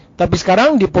 Tapi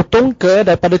sekarang dipotong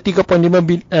daripada 3.5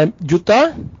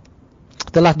 juta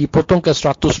telah dipotong ke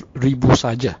 100,000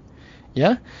 saja.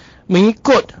 Ya.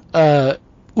 Mengikut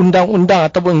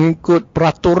undang-undang ataupun mengikut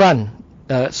peraturan,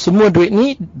 semua duit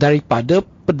ni daripada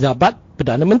pejabat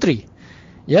Perdana Menteri.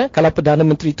 Ya, kalau Perdana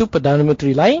Menteri itu Perdana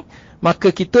Menteri lain,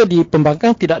 maka kita di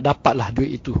pembangkang tidak dapatlah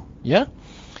duit itu. Ya.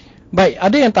 Baik,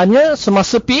 ada yang tanya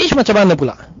semasa PH macam mana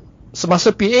pula?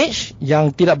 Semasa PH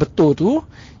yang tidak betul tu,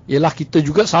 ialah kita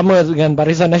juga sama dengan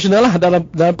Barisan Nasional lah dalam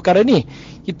perkara ni.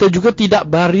 Kita juga tidak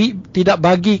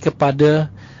bagi kepada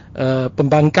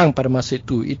pembangkang pada masa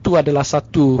itu. Itu adalah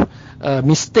satu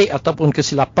mistake ataupun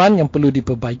kesilapan yang perlu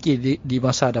diperbaiki di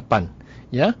masa hadapan.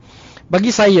 Ya.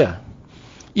 Bagi saya,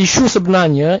 isu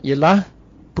sebenarnya ialah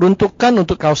peruntukan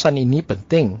untuk kawasan ini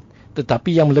penting.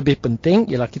 Tetapi yang lebih penting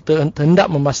ialah kita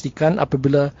hendak memastikan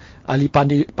apabila ahli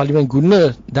parlimen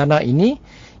guna dana ini,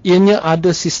 ianya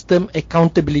ada sistem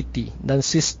accountability dan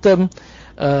sistem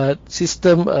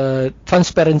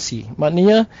transparansi.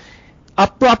 Maknanya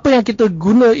apa-apa yang kita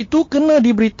guna itu kena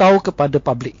diberitahu kepada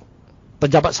publik.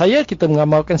 Pejabat saya, kita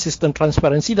mengamalkan sistem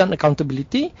transparansi dan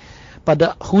accountability.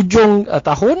 Pada hujung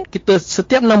tahun, kita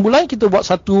setiap 6 bulan kita buat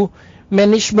satu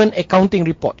management accounting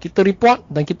report. Kita report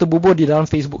dan kita bubuh di dalam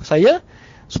Facebook saya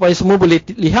supaya semua boleh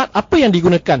lihat apa yang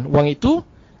digunakan wang itu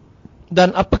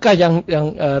dan apakah yang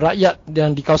rakyat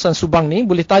yang di kawasan Subang ni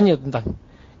boleh tanya tentang.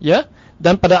 Ya.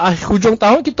 Dan pada hujung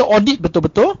tahun kita audit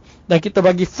betul-betul dan kita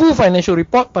bagi full financial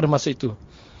report pada masa itu.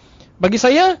 Bagi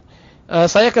saya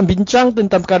akan bincang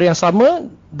tentang perkara yang sama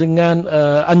dengan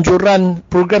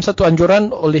satu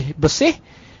anjuran oleh Bersih,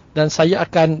 dan saya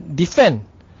akan defend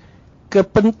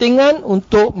kepentingan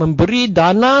untuk memberi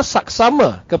dana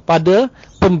saksama kepada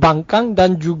pembangkang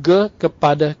dan juga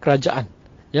kepada kerajaan.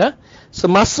 Ya,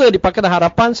 semasa di Pakatan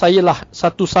Harapan, sayalah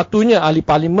satu-satunya ahli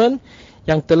parlimen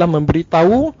yang telah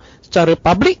memberitahu secara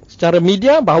publik, secara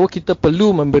media bahawa kita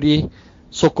perlu memberi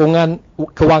sokongan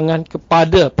kewangan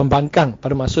kepada pembangkang.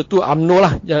 Pada masa itu UMNO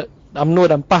lah, UMNO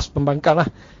dan PAS pembangkang lah.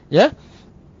 Ya,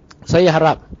 saya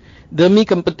harap demi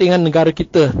kepentingan negara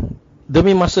kita,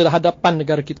 demi masa hadapan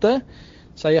negara kita,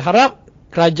 saya harap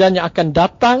kerajaan yang akan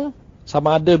datang,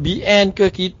 sama ada BN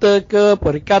ke, kita ke,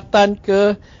 Perikatan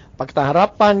ke, Pakatan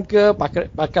Harapan ke,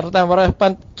 Pakatan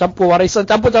Harapan campur warisan,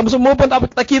 campur semua pun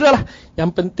tak kira lah.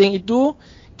 Yang penting itu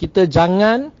kita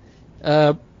jangan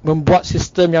membuat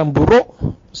sistem yang buruk,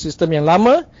 sistem yang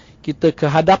lama. Kita ke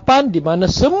hadapan di mana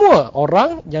semua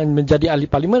orang yang menjadi ahli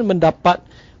parlimen mendapat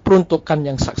peruntukan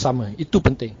yang saksama. Itu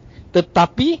penting.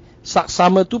 Tetapi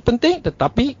saksama itu penting,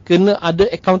 tetapi kena ada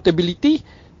accountability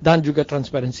dan juga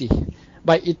transparansi.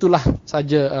 Baik, itulah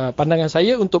saja pandangan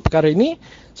saya untuk perkara ini.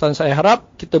 Saya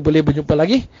harap kita boleh berjumpa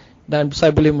lagi dan saya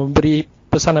boleh memberi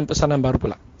pesanan-pesanan baru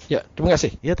pula. Ya, terima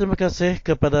kasih. Ya, terima kasih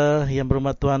kepada Yang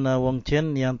Berhormat Tuan Wong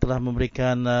Chen yang telah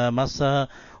memberikan masa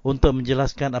untuk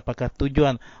menjelaskan apakah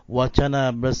tujuan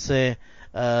wacana bersih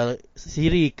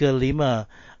siri ke-5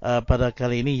 pada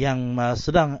kali ini yang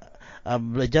sedang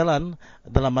berjalan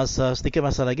dalam sedikit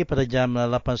masa lagi pada jam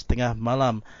 8.30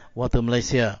 malam waktu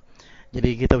Malaysia.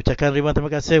 Jadi kita ucapkan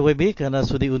terima kasih WB kerana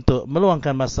sudi untuk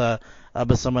meluangkan masa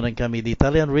bersama dengan kami di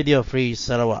talian Radio Free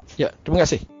Sarawak. Ya, terima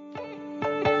kasih.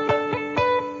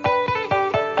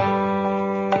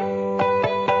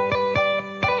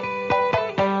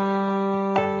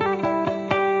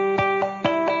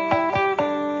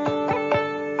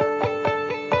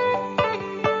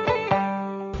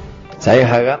 Saya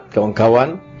harap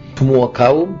kawan-kawan semua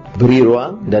kaum beri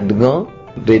ruang dan dengar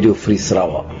Radio Free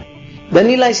Sarawak. Dan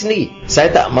nilai sendiri.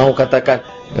 Saya tak mahu katakan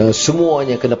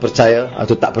semuanya kena percaya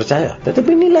atau tak percaya.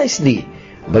 Tetapi nilai sendiri.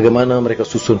 Bagaimana mereka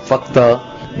susun fakta,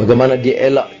 bagaimana dia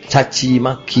elak caci,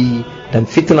 maki dan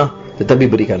fitnah. Tetapi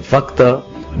berikan fakta,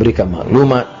 berikan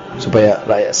maklumat supaya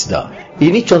rakyat sedar.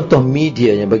 Ini contoh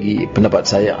media yang bagi pendapat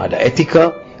saya ada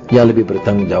etika yang lebih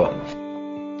bertanggungjawab.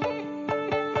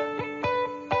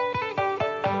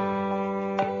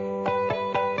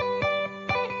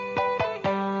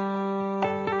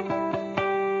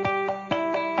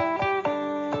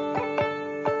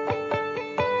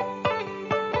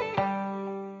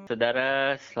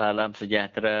 Saudara, salam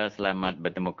sejahtera, selamat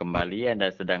bertemu kembali.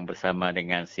 Anda sedang bersama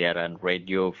dengan siaran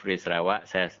Radio Free Sarawak.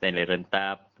 Saya Stanley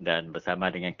Rentap dan bersama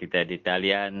dengan kita di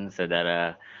talian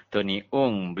Saudara Tony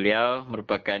Ung. Beliau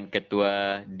merupakan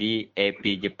ketua DAP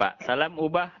Jepak. Salam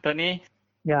ubah, Tony.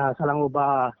 Ya, salam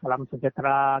ubah, salam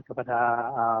sejahtera kepada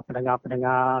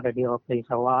pendengar-pendengar Radio Free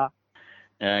Sarawak.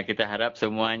 Kita harap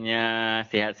semuanya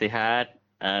sihat-sihat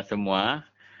semua.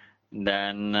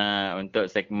 Dan untuk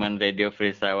segmen Radio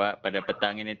Free Sarawak pada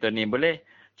petang ini, Tony, boleh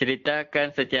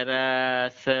ceritakan secara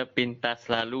sepintas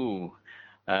lalu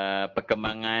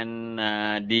perkembangan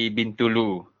di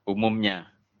Bintulu umumnya?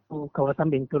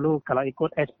 Kawasan Bintulu, kalau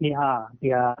ikut SPH,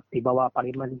 dia di bawah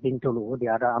Parlimen Bintulu,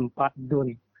 dia ada 4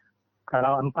 dun.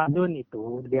 Kalau 4 dun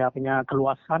itu, dia punya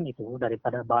keluasan itu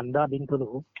daripada Bandar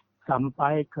Bintulu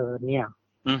sampai ke Nia.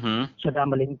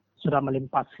 Sudah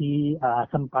melimpasi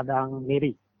Sempadan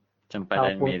Miri.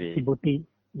 Sempadan Miri. Sibuti,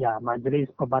 ya,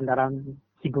 Majlis Perbandaran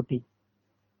Sibuti.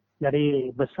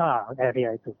 Jadi besar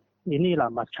area itu. inilah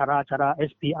cara-cara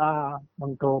SPR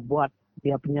untuk buat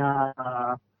dia punya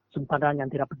sempadan yang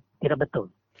tidak betul.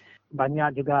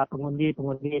 Banyak juga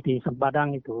pengundi-pengundi di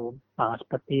sempadan itu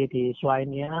seperti di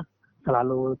Suainia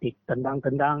selalu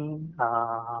ditendang-tendang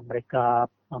mereka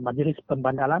majlis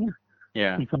pembandalan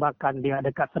disebabkan dia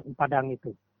dekat sempadan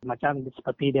itu. Macam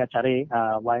seperti dia cari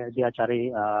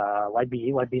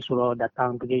YB suruh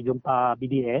datang pergi jumpa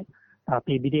BDA,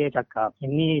 tapi BDA cakap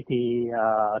ini di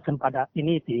sempadan,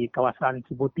 ini di kawasan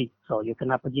Sibuti, so you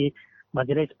kena pergi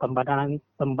majlis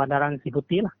pembandaran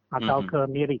Sibuti lah atau ke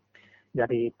Miri.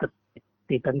 Jadi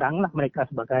ditendanglah mereka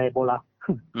sebagai bola.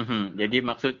 Jadi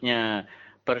maksudnya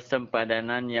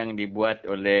persempadanan yang dibuat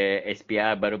oleh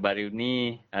SPR baru-baru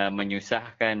ini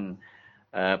menyusahkan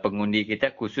pengundi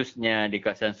kita khususnya di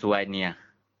kawasan Suainia.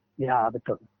 Ya,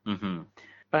 betul.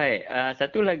 Baik,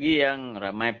 satu lagi yang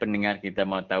ramai pendengar kita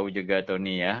mau tahu juga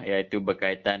Tony ya, iaitu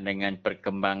berkaitan dengan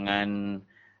perkembangan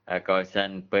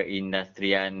kawasan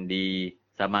perindustrian di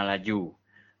Samalaju.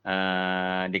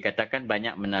 Dikatakan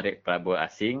banyak menarik pelabur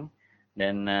asing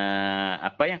dan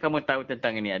apa yang kamu tahu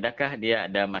tentang ini? Adakah dia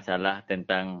ada masalah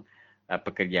tentang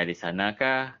pekerja di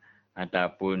sanakah?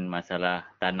 Ataupun masalah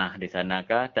tanah di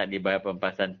sanakah, tak dibayar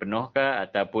pempasan penuhkah,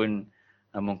 ataupun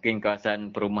mungkin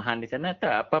kawasan perumahan di sana,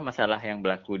 tak apa masalah yang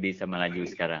berlaku di Samalaju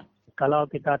sekarang? Kalau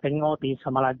kita tengok di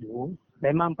Samalaju,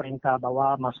 memang perintah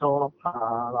bawa masuk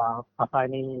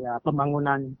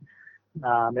pembangunan,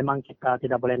 memang kita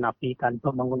tidak boleh nafikan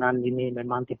pembangunan ini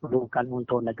memang diperlukan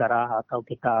untuk negara atau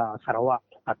kita Sarawak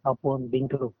ataupun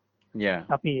Bintulu. Ya.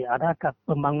 Tapi adakah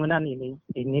pembangunan ini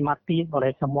dinikmati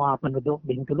oleh semua penduduk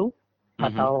Bintulu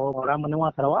atau orang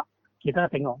menua Sarawak? Kita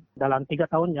tengok dalam 3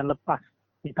 tahun yang lepas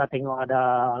kita tengok ada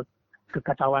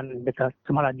kekacauan dekat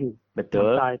Samalaju.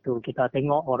 Betul. Masa itu kita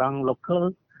tengok orang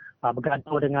lokal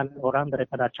bergantung dengan orang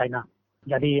daripada China.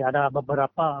 Jadi ada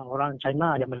beberapa orang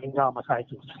China yang meninggal masa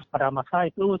itu. Pada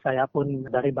masa itu saya pun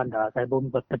dari bandar, saya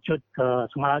pun berpecut ke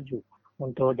Samalaju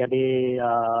untuk jadi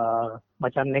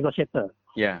macam negotiator.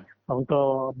 Ya.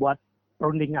 Untuk buat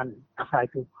perundingan masa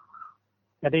itu.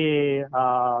 Jadi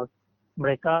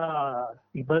mereka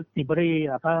diberi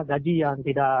gaji yang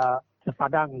tidak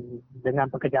sepadan dengan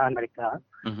pekerjaan mereka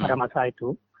pada masa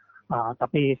itu.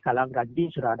 Tapi sekarang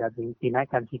gaji sudah ada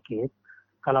dinaikkan sikit.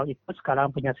 Kalau itu sekarang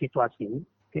punya situasi,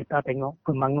 kita tengok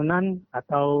pembangunan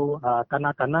atau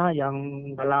tanah-tanah yang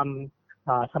dalam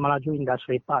Samalaju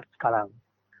Industry Park sekarang.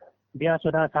 Dia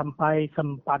sudah sampai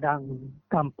sempadan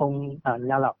kampung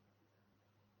Nyalau.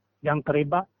 Yang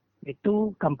terlibat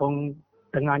itu kampung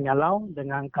Tengah Nyalau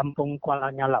dengan kampung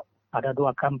Kuala Nyalau. Ada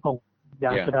 2 kampung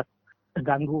yang sudah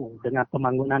terganggu dengan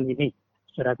pembangunan ini.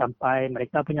 Sudah sampai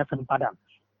mereka punya sempadan.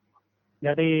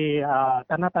 Jadi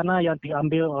tanah-tanah yang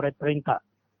diambil oleh perintah,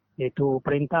 itu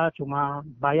perintah cuma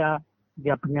bayar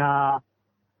dia punya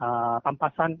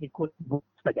pampasan ikut buah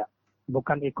saja,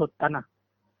 bukan ikut tanah.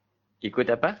 Ikut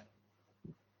apa?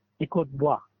 Ikut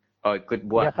buah. Oh, ikut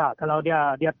buah. Biasa kalau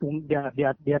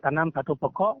dia tanam satu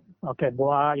pokok, okey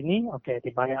buah ini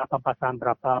dibayar pampasan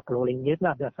berapa puluh ringgit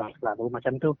lah, biasa selalu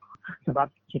macam tu. Sebab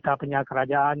kita punya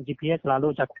kerajaan GPS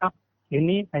selalu cakap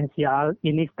ini NCR,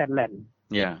 ini state land.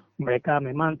 Ya. Mereka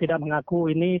memang tidak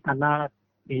mengaku ini tanah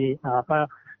di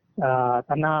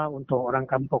tanah untuk orang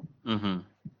kampung.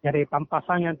 Jadi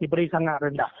pampasan yang diberi sangat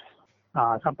rendah.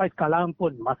 Sampai sekarang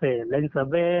pun masih land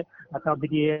survey atau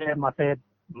BDA masih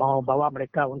mau bawa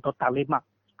mereka untuk taklimat.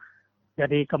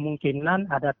 Jadi kemungkinan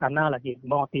ada tanah lagi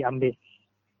mau diambil.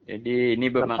 Jadi ini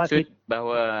bermaksud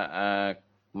bahawa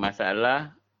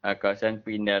masalah kawasan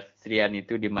perindustrian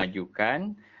itu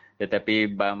dimajukan,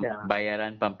 tetapi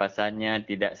bayaran pampasannya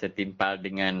tidak setimpal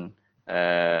dengan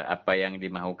apa yang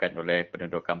dimahukan oleh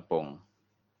penduduk kampung.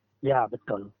 Ya,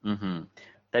 betul.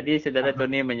 Tadi saudara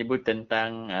Tony menyebut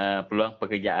tentang peluang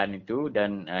pekerjaan itu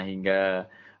dan hingga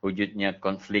wujudnya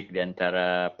konflik di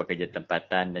antara pekerja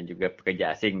tempatan dan juga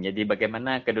pekerja asing. Jadi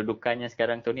bagaimana kedudukannya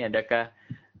sekarang Tony? Adakah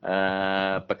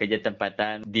pekerja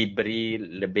tempatan diberi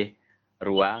lebih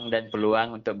ruang dan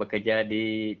peluang untuk bekerja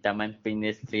di Taman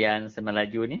Perindustrian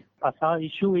Samalaju ni? Pasal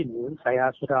isu ini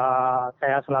saya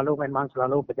selalu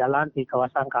berjalan di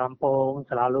kawasan kampung,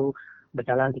 selalu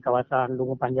berjalan di kawasan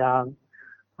Lungu Panjang.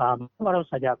 Baru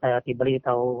saja saya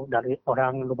diberitahu dari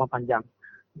orang Lungu Panjang.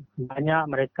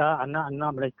 Banyak mereka,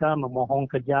 anak-anak mereka memohon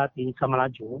kerja di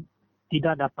Samalaju,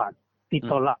 tidak dapat,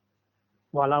 ditolak.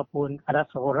 Walaupun ada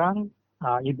seorang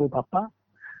ibu bapa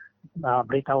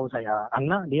beritahu saya,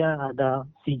 anak dia ada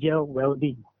sijil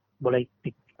welding, boleh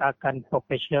dikatakan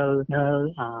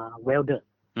profesional welder.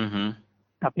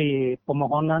 Tapi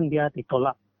permohonan dia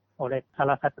ditolak oleh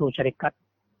salah satu syarikat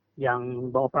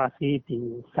yang beroperasi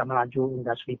di Samalaju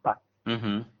Industry Park.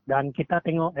 Dan kita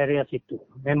tengok area situ.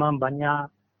 Memang banyak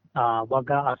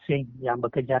warga asing yang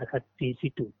bekerja di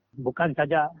situ. Bukan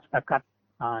saja setakat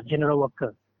general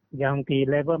worker. Yang di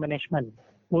level management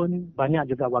pun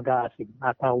banyak juga warga asing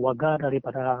atau warga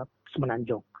daripada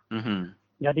Semenanjung.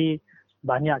 Jadi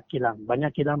banyak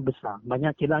kilang besar,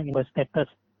 banyak kilang yang berstatus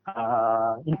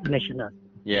international.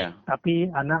 Tapi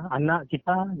anak-anak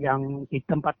kita yang di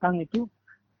tempatan itu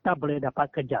tak boleh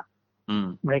dapat kerja.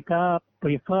 Mereka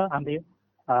prefer ambil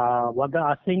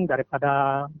warga asing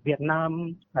daripada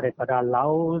Vietnam, daripada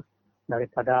Laos,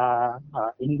 daripada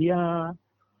India,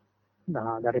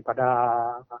 daripada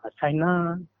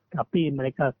China, tapi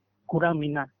mereka kurang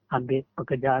minat ambil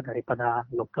pekerja daripada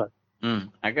lokal.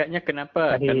 Agaknya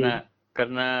kenapa? Jadi,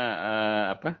 Kerana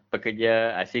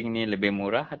pekerja asing ni lebih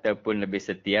murah ataupun lebih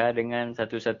setia dengan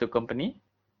satu-satu company?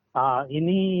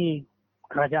 Ini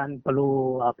kerajaan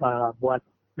perlu buat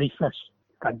research,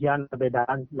 kajian lebih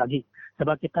dalam lagi.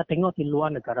 Sebab kita tengok di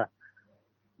luar negara.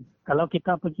 Kalau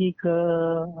kita pergi ke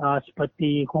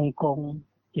seperti Hong Kong,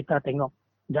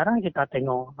 jarang kita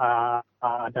tengok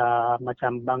ada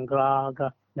macam Bangla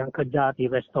yang kerja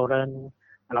di restoran.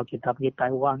 Kalau kita pergi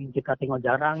Taiwan, kita tengok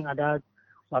jarang ada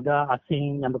warga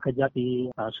asing yang bekerja di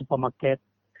supermarket,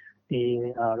 di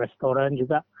restoran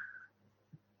juga.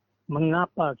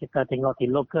 Mengapa kita tengok di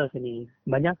lokal sini,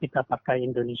 banyak kita pakai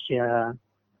Indonesia,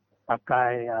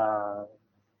 pakai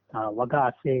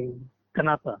warga asing.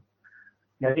 Kenapa?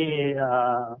 Jadi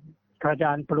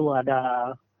kerajaan perlu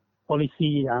ada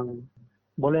polisi yang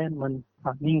boleh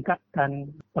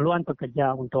meningkatkan peluang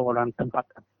pekerja untuk orang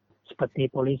tempatan.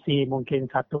 Seperti polisi, mungkin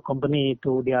satu company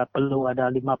itu dia perlu ada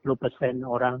 50%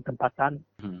 orang tempatan.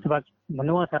 Sebab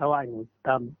menua Sarawak ini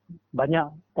banyak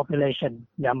population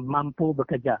yang mampu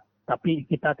bekerja. Tapi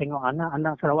kita tengok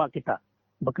anak-anak Sarawak kita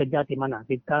bekerja di mana?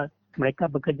 Mereka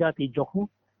bekerja di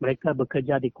Johor, mereka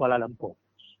bekerja di Kuala Lumpur.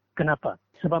 Kenapa?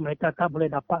 Sebab mereka tak boleh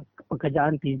dapat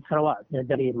pekerjaan di Sarawak.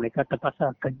 Jadi mereka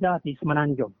terpaksa kerja di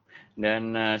Semenanjung.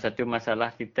 Dan satu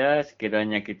masalah kita,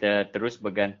 sekiranya kita terus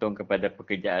bergantung kepada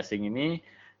pekerja asing ini,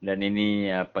 dan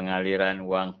ini pengaliran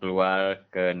wang keluar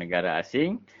ke negara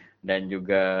asing, dan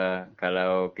juga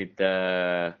kalau kita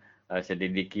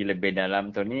selidiki lebih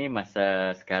dalam tu ni,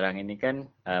 masa sekarang ini kan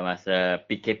masa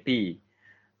PKP,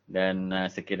 dan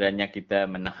sekiranya kita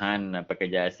menahan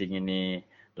pekerja asing ini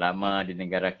lama di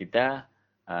negara kita,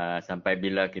 sampai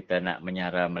bila kita nak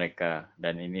menyara mereka,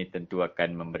 dan ini tentu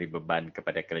akan memberi beban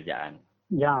kepada kerajaan.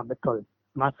 Ya, betul.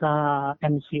 Masa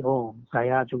MCO,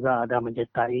 saya juga ada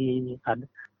menyertai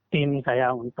tim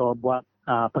saya untuk buat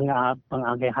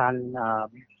pengagihan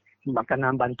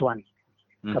makanan bantuan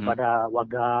kepada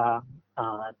warga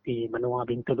di Menua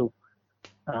Bintulu.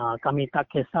 Kami tak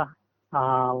kisah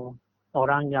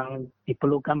orang yang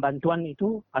diperlukan bantuan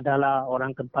itu adalah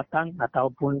orang tempatan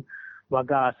ataupun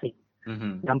warga asing.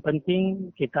 Yang penting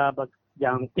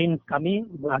yang tim kami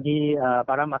bagi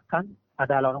barang makan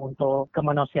adalah untuk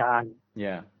kemanusiaan.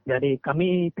 Jadi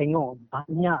kami tengok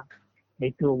banyak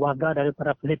itu warga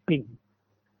daripada Filipina,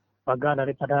 warga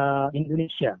daripada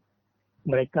Indonesia.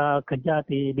 Mereka kerja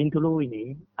di Bintulu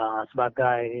ini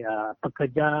sebagai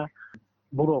pekerja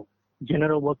buruh,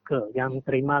 general worker yang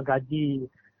terima gaji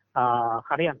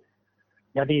harian.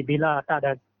 Jadi bila tak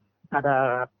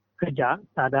ada kerja,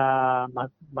 tak ada,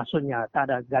 maksudnya tak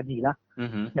ada gaji lah.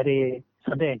 Jadi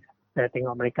sedih saya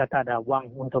tengok mereka tak ada wang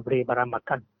untuk beli barang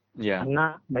makan.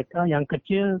 Anak mereka yang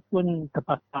kecil pun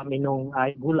terpaksa minum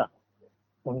air gula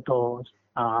untuk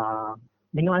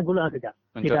minum air gula saja.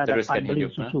 Tidak dapat beli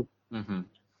susu.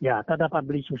 Ya, tak dapat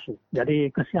beli susu.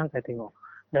 Jadi kesian saya tengok.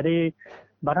 Jadi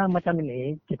barang macam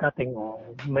ini kita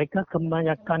tengok mereka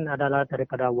kebanyakan adalah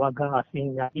daripada warga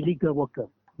asing yang illegal worker.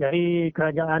 Jadi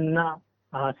kerajaan nak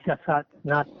siasat,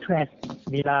 nak trace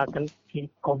bila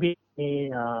COVID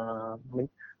ni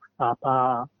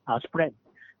spread.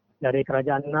 Dari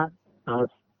kerajaan nak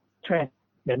trace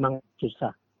memang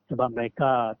susah sebab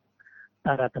mereka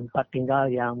tak ada tempat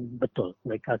tinggal yang betul.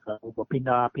 Mereka selalu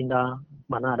berpindah-pindah,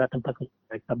 mana ada tempat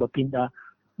mereka berpindah.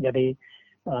 Jadi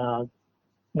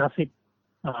nasib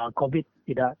COVID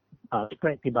tidak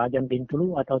spread di bahagian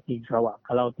Bintulu atau di Sarawak.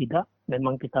 Kalau tidak,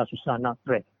 memang kita susah nak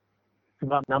trace.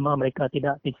 Sebab nama mereka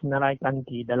tidak disenaraikan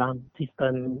di dalam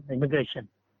sistem immigration.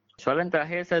 Soalan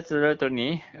terakhir saya, Saudara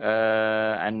Tony,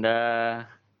 anda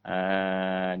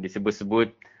disebut-sebut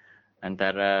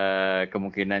antara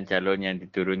kemungkinan calon yang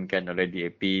diturunkan oleh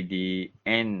DAP di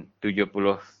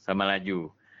N70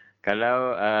 Samalaju.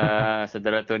 Kalau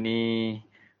Saudara Tony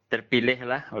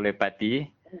terpilihlah oleh parti,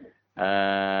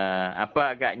 apa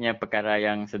agaknya perkara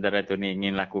yang Saudara Tony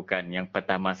ingin lakukan yang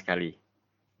pertama sekali?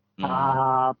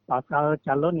 Pasal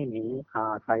calon ini,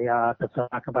 saya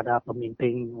terserah kepada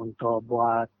pemimpin untuk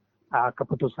buat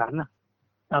keputusan lah.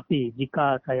 Tapi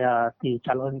jika saya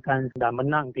dicalonkan dan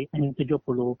menang di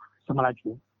N70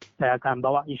 Semelaju, saya akan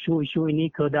bawa isu-isu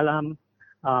ini ke dalam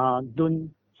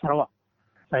DUN Sarawak.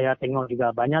 Saya tengok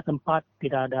juga banyak tempat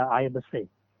tidak ada air bersih.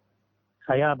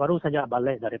 Saya baru saja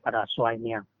balik daripada Suai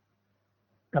Niang.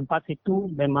 Tempat itu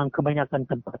memang kebanyakan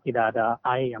tempat tidak ada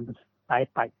air yang bersih,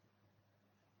 air pipe.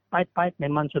 Pipe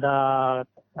memang sudah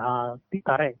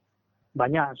ditarik.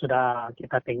 Banyak sudah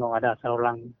kita tengok ada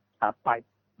saluran pipe.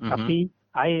 Tapi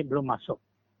air belum masuk.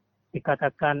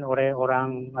 Dikatakan oleh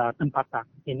orang tempatan,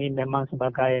 ini memang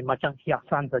sebagai macam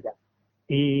hiasan saja.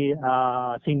 Di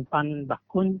simpan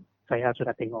bakun, saya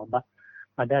sudah tengok.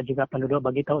 Ada juga penduduk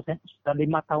bagi tahu saya, sudah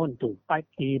 5 tahun tu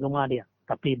pipe di rumah dia.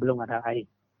 Tapi belum ada air.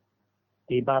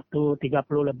 Di Batu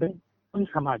 30 lebih pun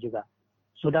sama juga.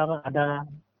 Sudah ada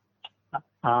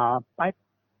pipe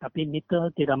tapi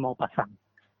meter tidak mau pasang.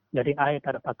 Jadi air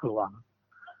tak dapat keluar.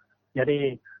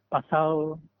 Jadi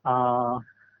pasal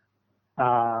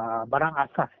barang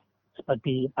asas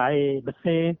seperti air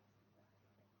bersih,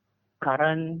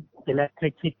 karen,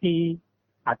 electricity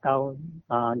atau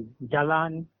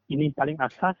jalan, ini paling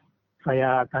asas.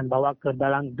 Saya akan bawa ke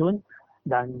dalam DUN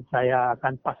dan saya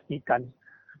akan pastikan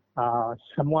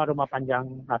semua rumah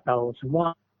panjang atau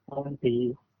semua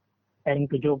di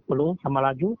N70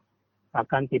 Semelaju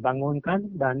akan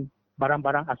dibangunkan dan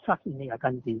barang-barang asas ini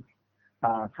akan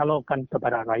disalurkan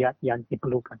kepada rakyat yang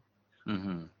diperlukan.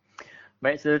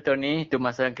 Baik, Saudara Tony, itu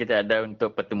masa yang kita ada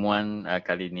untuk pertemuan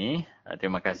kali ini.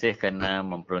 Terima kasih kerana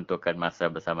memperuntukkan masa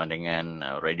bersama dengan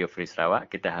Radio Free Sarawak.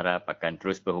 Kita harap akan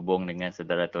terus berhubung dengan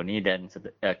Saudara Tony dan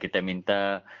kita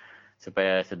minta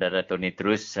supaya Saudara Tony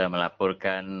terus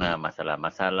melaporkan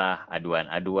masalah-masalah,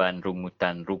 aduan-aduan,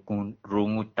 rungutan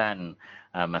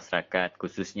masyarakat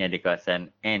khususnya di kawasan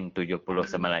N70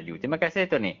 Semelaju. Terima kasih,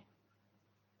 Tony.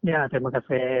 Ya, terima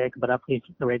kasih kepada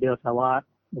Radio Sarawak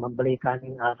memberikan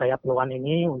saya peluang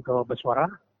ini untuk bersuara.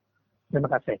 Terima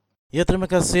kasih. Ya, terima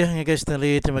kasih guys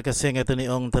Stanley. Terima kasih ngai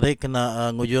Tony Ong tadi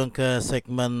kena ngujung ke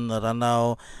segmen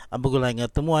Ranau Ambugulai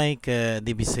ngai temuai ke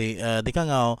DBC di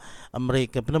Kangau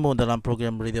mereka penemu dalam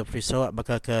program Radio Free Sarawak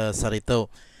bakal ke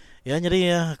Sarito. Ya,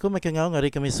 jadi aku makin ngau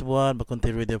ngari kami semua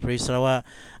berkonti Radio Free Sarawak.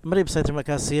 Mari saya terima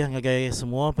kasih ngagai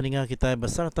semua pendengar kita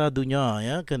beserta dunia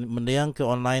ya ke mendiang ke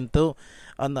online tu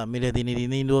nak milih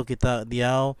dini dua kita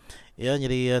diau. Ya,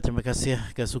 jadi terima kasih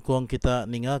ke sukong kita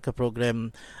ningal ke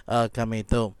program kami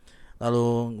itu.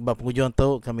 Lalu penghujung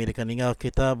tu kami akan tinggal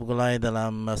kita bergulai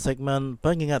dalam segmen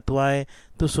pengingat tuai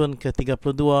tusun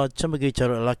ke-32 cembagi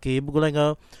cara lelaki bergulai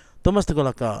ngau Thomas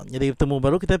Tegolaka. Jadi bertemu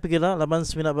baru kita pergilah laman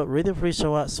seminat Radio Free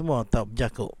Sarawak semua tak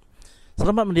berjaku.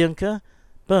 Selamat mendiang ke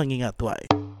pengingat tuai.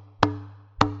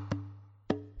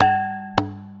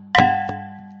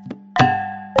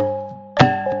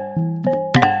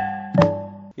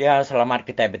 Ya, selamat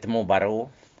kita bertemu baru,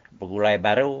 bergulai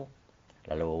baru.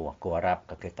 Lalu aku harap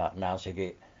kita nak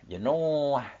sikit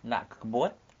jenuh nak ke kebun.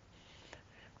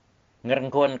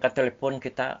 Ngerengkun ke telefon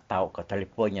kita, tahu ke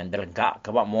telefon yang delengkak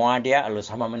ke bak mua dia, lalu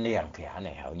sama mendiang ke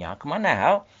aneh haunya ke mana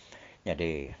hau.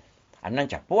 Jadi, anan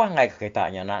capuah ngai ke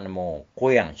kita nya nak nemu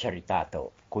kuyang cerita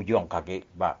tu, kujung kaki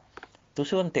bak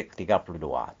tusun tik 32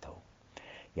 tu.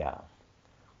 Ya,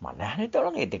 mana ni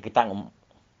tolong itu kita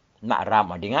nak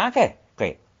ramah dengar ke?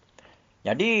 Okey.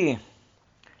 Jadi,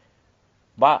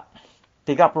 bak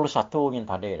 31 yang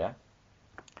tadi dah.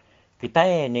 Kita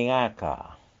dengar ke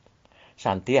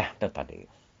Santiah tu tadi.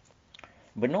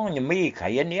 Benar nyemi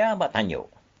kain dia buat tanjuk.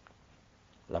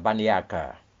 Lepas dia ke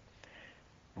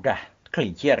udah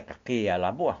kelincir kaki ya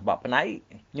labuh buat penai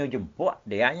nyo jemput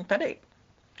dia yang tadi.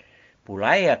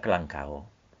 Pulai ya kelangkau.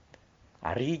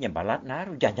 Harinya balat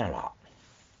naru janjala.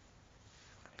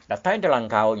 Datang dalam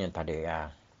kau yang tadi ya.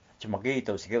 Cuma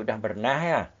gitu sikit udah bernah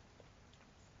ya.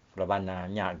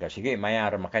 Lebananya agak sikit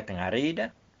mayar makai tengah hari dah.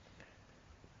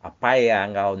 Apa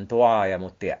yang kau tua ya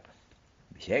mutia.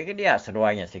 Bisa ke dia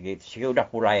seruainya sikit. Sikit udah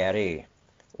pulai hari.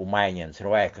 Umainya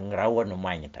seruai kengerawan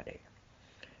umainya tadi.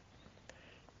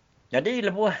 Jadi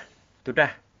lebuh sudah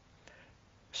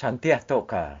santiah tu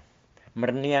ke.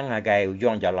 Merniang agai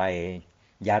ujung jalai.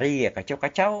 Jari ya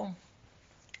kacau-kacau.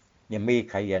 Nyemi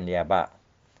kain dia bak.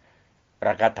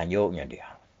 Rakat tanjuknya dia.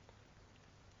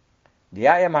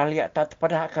 Dia yang maliak tak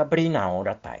pada ke berinau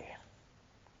datai.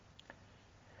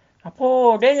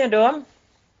 Apa dia dom?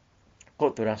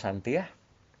 Kok tu dah santiah?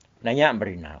 Nanya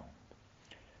berinau.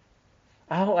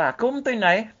 Aku mesti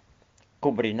naik.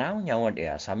 Ku berinau nyawa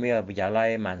dia sambil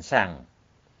berjalan mansang.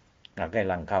 Ngagai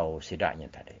langkau sidaknya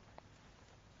tadi.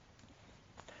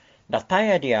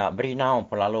 Datai dia berinau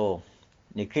pelalu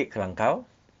nikik kelangkau.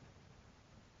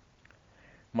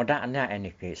 Medaknya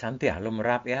nikik santiah lu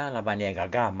merap ya laban dia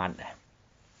gagaman.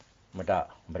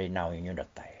 Medak berinau inyo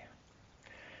datai.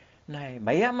 Nah,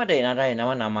 bayar madai nadai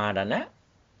nama-nama dana.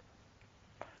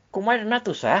 Kumai dana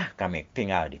tu sah kami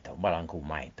tinggal di tau balang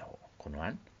kumai tau.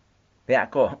 Kunuan. Pihak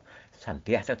ko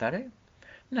santiah tadi.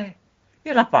 Nah,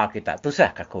 ya lapa kita tu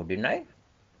sah kaku dinai.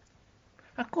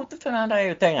 Aku tu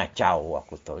nadai tengah jauh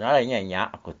aku tu. Nadai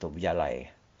nyanyak aku tu berjalai.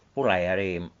 Pulai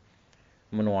hari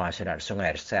menua sedar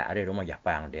sungai Ersa hari rumah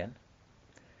Jepang dia.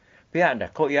 Pihak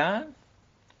dah kok ya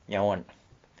nyawan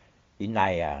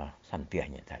inai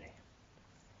santiahnya tadi.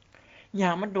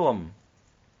 Nya medom.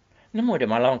 Nemu de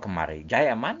malam kemari,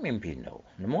 jaya aman mimpi no.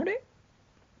 Nemu de.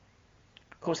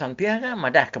 Kau santiah kan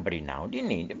madah ke berinau.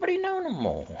 Dini, de berinau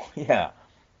nemu. Ya.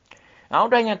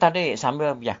 Audahnya tadi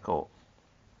sambil berjako.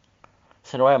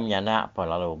 Seruai menyanak apa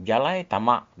lalu berjalai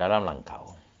tamak dalam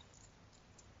langkau.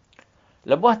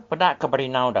 Lebuh pedak ke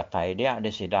berinau datai dia ada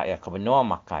sidak ya ke benua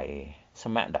makai.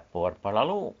 Semak dapur apa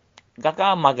lalu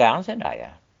gagal magang sedak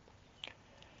ya.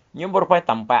 Nyumbur pai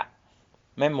tampak.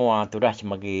 Memua tu dah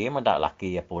semegi mendak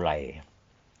laki ya pulai.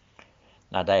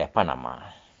 Nada apa nama?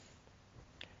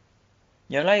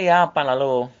 Nyolai ya apa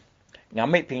lalu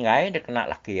ngambil pinggai dia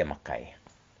kena laki ya makai.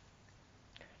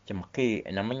 Cemeki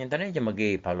namanya tadi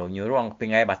cemegi palu nyuruang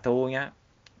pinggai batunya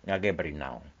ngage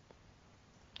berinau.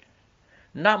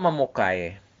 Nak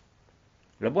memukai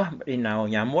lebuh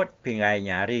berinau nyamut pinggai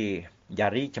nyari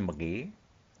jari cemegi.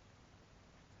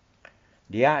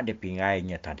 Dia di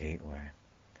pinggainya tadi.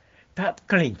 Tak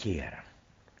kelincir.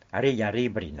 Hari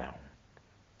jari berinau.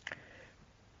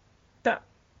 Tak.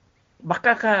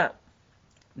 Bakal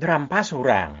derampas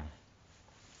orang.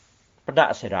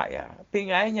 Pedak sedak ya.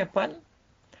 Pinggainya pun.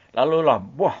 Lalu lah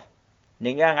buah.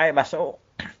 Ninggang air basuk.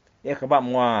 Ya kebab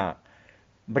mua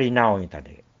berinau ni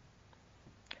tadi.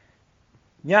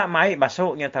 Nyak mai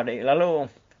basuknya tadi.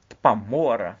 Lalu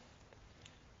tepamur.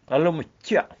 Lalu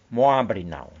meciak mua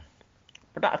berinau.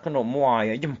 Pedak kena mua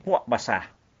ya jempuak basah.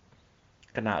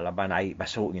 Kena laban air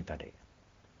basuknya tadi.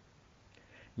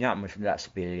 Nyak mesti tak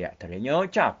sepiliak tadi. Nyak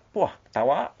capuh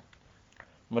tawa.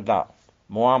 Medak.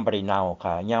 Mua berinau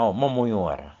ka. Nyak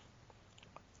memuyur.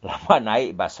 Laban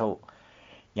air basuk.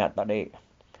 Nyak tadi.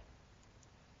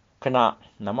 Kena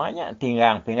namanya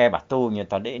tinggang pingai batunya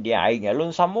tadi. Dia airnya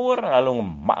lalu samur. Lalu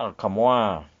ngemak ke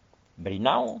mua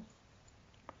berinau.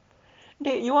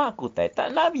 Dek nyua aku tak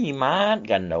nabi mat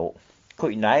gandau. Ku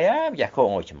inaya biar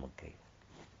kau ngoi cemegi.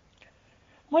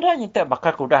 Mudahnya tak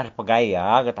bakal kudah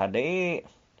pegaya ke tadi.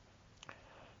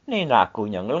 Ni nak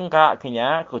aku yang lengkap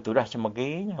kenya. Aku tu dah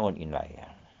cemegi nyawan inaya.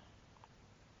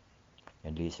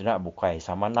 Jadi sedap bukai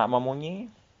sama nak memunyi.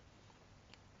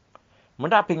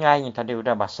 Mudah pingainya tadi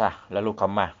udah basah. Lalu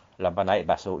kemah. Laban air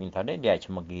basuh ini tadi dia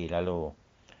cemegi. Lalu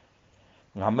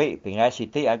ngambil pingai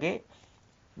siti lagi.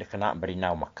 Dia kena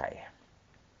berinau makai.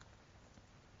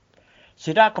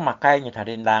 Sedap kemakainya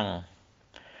tadi lang.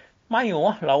 Mayu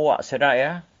lawak sedap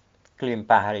ya.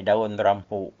 Kelimpah hari daun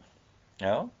terampu.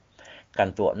 Ya.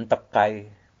 Kantuk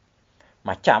entekai.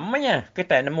 Macamnya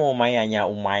kita nemu mayanya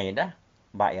umai dah.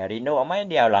 Bak ya rindu umai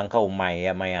dia langkau umai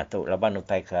ya maya tu. Lepas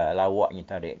utai ke lawaknya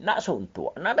tadi. Nak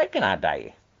suntuk. Nak ada kena ada.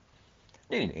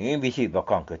 Ini bisi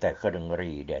bakang kita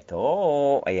kedengeri dia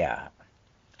tu. Ya.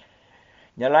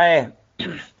 Nyalai.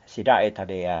 Sedap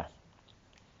tadi ya.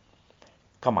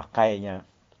 Kemakainya.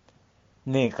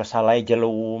 Ni kesalai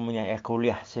jelumnya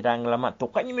kuliah sedang lama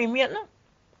tukanya mimiat lah.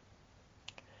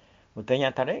 Utanya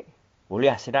tadi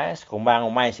kuliah sedang sekumbang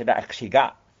umai sedang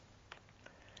eksiga.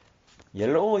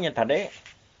 Jelunya tadi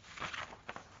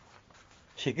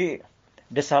siki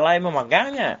desalai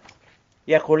memagangnya.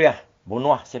 Ya kuliah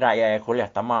bunuh sedang ya kuliah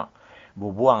tamak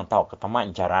bubuang tau ke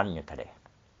tamak jarannya tadi.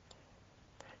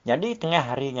 Jadi tengah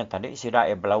harinya tadi sedang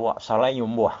ya belawak salai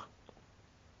nyumbuh.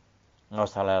 Ngau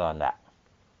salai landak.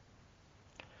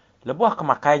 Lebuh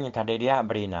kemakainya tadi dia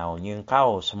berinau.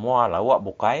 Nyengkau semua lawak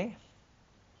bukai.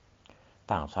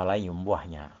 Tang salah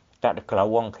nyumbuhnya. Tak ada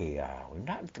kelawang ke ya.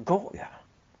 Tak teguk ya.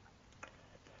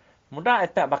 Mudah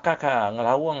tak bakal ke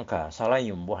ngelawang ke. Salah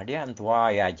nyumbuh dia antua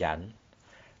ya jan.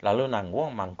 Lalu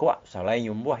nangguang mangkuak salah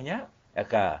nyumbuhnya. Ya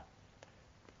ke.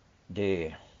 Di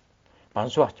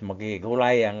pansuah cemegi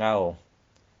gulai yang ngau.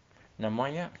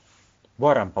 Namanya.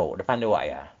 Buah rampau depan dewa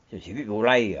ya. Sikit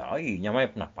gulai ya. Ay,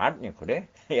 nyamai penapatnya ko deh.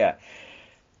 Ya.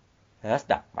 That's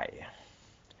dapat ya.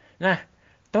 Nah,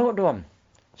 tahu dom.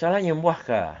 Salah nyembuh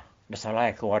ke. Dah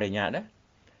salah keluarnya dah.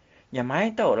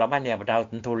 Nyamai tahu laban dia berdau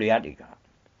tentu lihat ika.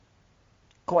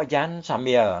 Ko ajan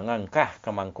sambil ngangkah ke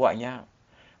mangkuaknya.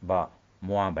 Ba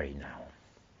mua berinau.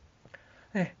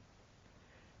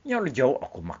 Nyau jauh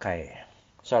aku makai.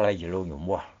 Salah jelu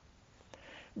nyembuh.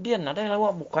 Dia ada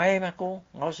lawak bukai aku.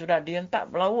 Ngau sudah dia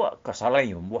tak berlawak ke salah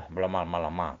buah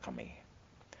belama-lama kami.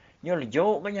 Nyo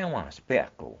lejo ke nyawa sepi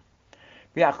aku.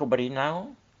 Pi aku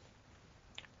berinau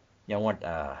nyawat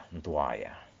tua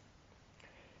ya.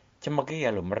 Cemagi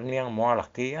ya lu merniang mua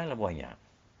laki ya lebuhnya.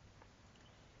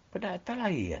 Pada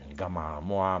talayan gama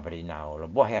mua berinau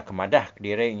lebuh ya kemadah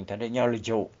kediring tadi nyo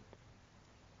lejo.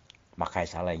 Makai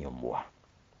salah buah.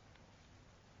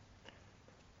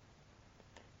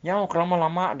 Nyau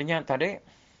kelama-lama adanya tadi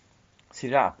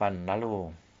silapan lalu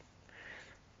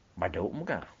baduk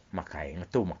muka makai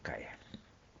ngetu makai.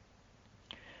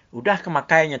 Udah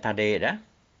kemakainya tadi dah.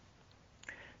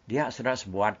 Dia sudah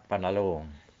sebuat panlalu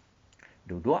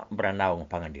duduk beranau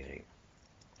pangan diri.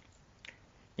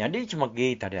 Jadi cuma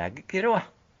tadi lagi kira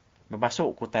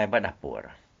bermasuk kutai dapur.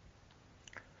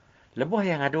 Lebuh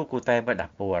yang ada kutai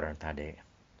dapur tadi.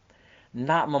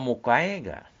 Nak memukai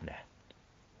ke? Dah.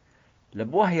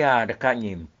 Lebuh ya dekat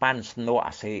nyimpan sendok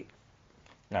asik.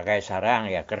 Ngagai sarang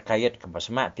ya kerkait ke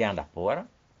besmak tiang dapur.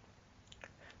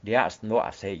 Dia sendok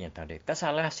asiknya tadi. Tak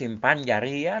salah simpan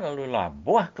jari ya lalu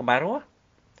labuh ke baru.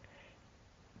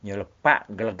 Nyelepak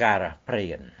gelegar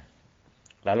perin.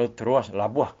 Lalu terus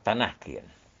labuh ke tanah kian.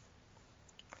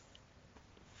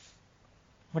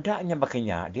 Medaknya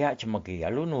bakinya dia cemegi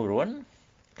lalu nurun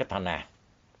ke tanah.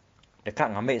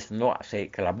 Dekat ngambil sendok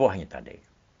asik ke labuhnya tadi.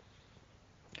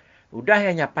 Udah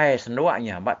yang nyapai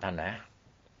senduaknya bak tanah.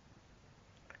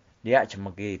 Dia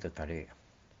cemegi itu tadi.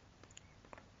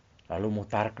 Lalu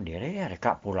mutar ke diri ya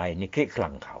dekat pulai nikik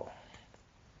kelangkau.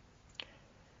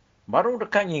 Baru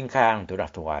dekat nyingkang tu dah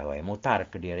tuai.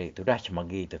 Mutar ke diri tu dah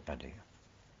cemegi itu tadi.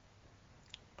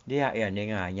 Dia ya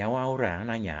dengar nyawa orang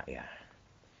nanya ya.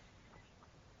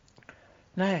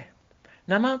 Nah,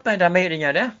 nama apa damai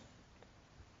dia dah?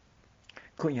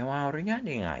 Kok nyawa orangnya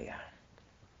dengar ya.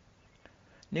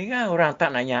 Ni kan orang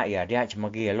tak nanya ya, dia cuma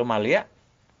pergi lu malia.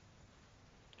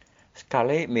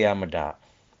 Sekali dia medak.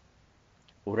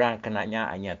 Orang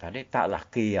kenanya hanya tadi tak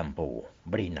laki yang pu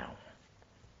berinau.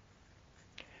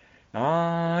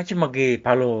 Cuma pergi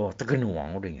palu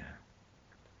tergenuang udahnya.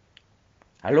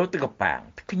 Lalu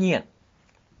tergepang, terkenyit.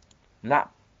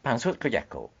 Nak pangsut ke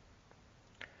jaku.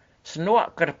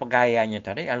 Senuak ke pegayanya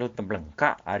tadi, lalu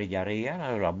terbelengkak hari jari ya,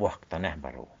 lalu labuh ke tanah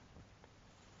baru.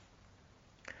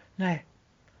 Nah,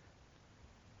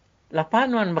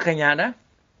 lapan wan bakanya ada.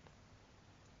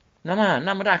 Nama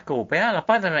aku. Paya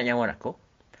lapan tak nak nyawa aku.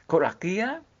 Kok laki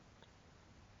ya.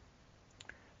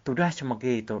 Tudah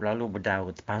cemegi itu lalu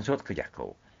berdau pansut ke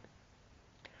jaku.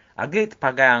 Agi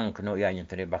terpagang kena ianya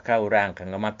tadi. Bakal orang ke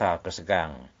mata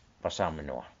kesegang pasang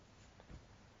menua.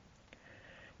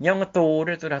 Yang ngetu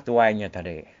dia tu dah tuainya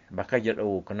tadi. Bakal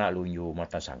jatuh kena lunyu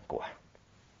mata sangkuah.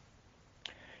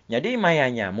 Jadi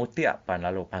mayanya muti apa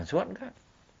lalu pansut ke?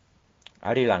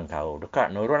 Ari langkau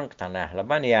dekat nurun ke tanah.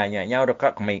 Lepas ni nyau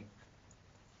dekat kemik.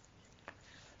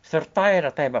 Sertai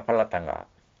ratai bapala tangga.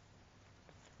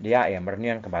 Dia yang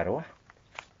bernian ke bawah.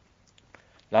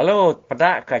 Lalu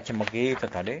pedak ke cemegi itu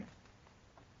tadi.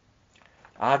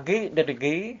 Agi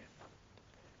dedegi.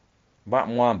 Bak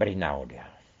mua berinau dia.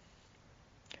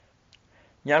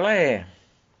 Nyalai.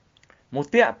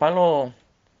 Mutiak palo.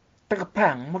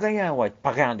 Terkepang. Magaya waj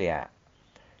pagang dia.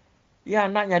 Ya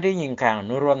nak jadi nyingkang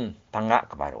nurun tangga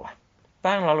ke bawah.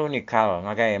 Tang lalu nikal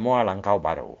ngagai mua langkau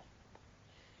baru.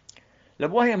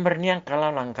 Lebuah yang berniang kalau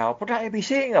langkau. Pada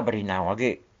ebisi enggak berinau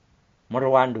lagi.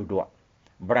 Meruan duduk.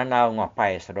 Beranau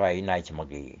ngapai sedua inai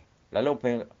cemegi. Lalu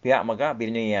pihak maga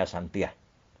bini ya santiah.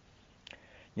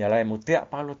 Nyalai mutiak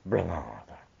palut belengah.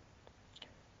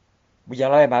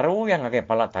 Berjalai baru yang ngagai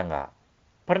palat tangga.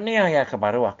 Perniang ya ke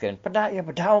baru akhir. Pada ya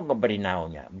berdau ke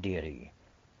berinaunya berdiri.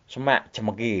 Semak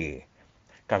cemegi.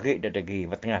 Kaki dedegi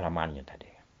bertengah lamannya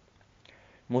tadi.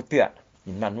 Mutiak.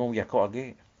 Nanmu ya kau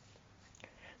lagi.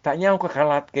 Tak nyau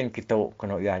kekalatkan kita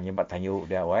kena ia nyebat tanyuk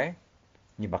dia wai.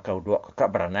 Ni bakal dua kakak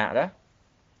beranak dah.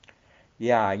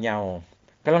 Ya nyau.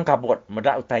 Kelang kabut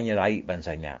medak utainya laik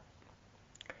bansanya.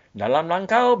 Dalam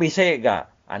langkau bisa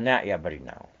ga anak ya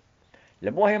berinau.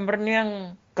 Lebuah yang berniang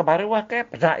ke baruah ke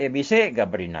pedak ya bisa ga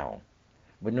berinau.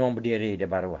 Benuang berdiri di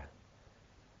baruah.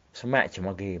 Semak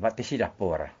cemagi batisi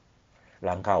dapur.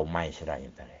 Langkau mai seraya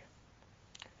tadi.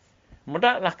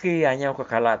 Medak laki hanya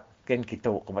kekalat ken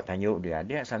kita kebat tanyuk dia.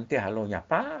 Dia santai halu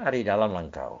nyapa hari dalam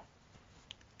langkau.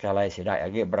 Kalau sidak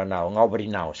lagi beranau ngau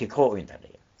berinau siko ini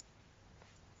tadi.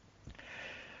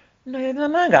 Nah,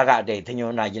 nama gak ada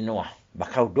tanyuk na jenuh.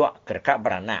 Bakau dua kerkak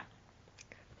beranak.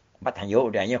 Kebat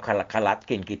tanyuk dia hanya kalat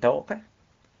ken kita ke.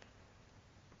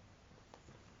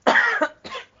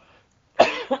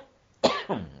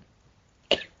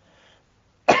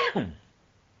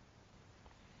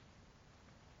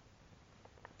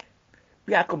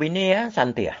 Pihak aku bini ya,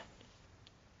 santai ya.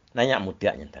 Nanya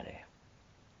mutiaknya tadi.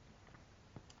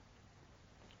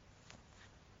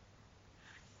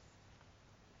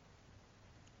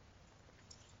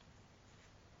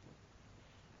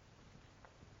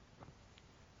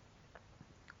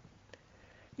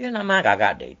 Ya nama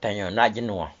kakak dia, tanya nak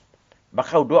jenuh.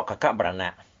 Bakau dua kakak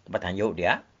beranak, bertanya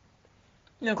dia.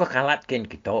 Yang kau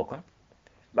kalatkan kita kan.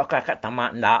 Bakal kakak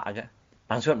tamak nak ke.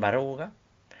 Pangsut baru ke.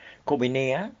 Kau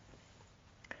bini ya.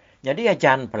 Jadi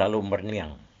ajan pelalu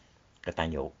berniang.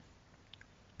 Ketanya.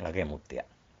 Lagi mutiak.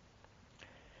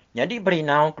 Jadi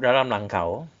berinau ke dalam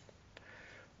langkau.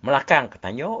 Melakang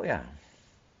ketanya ya.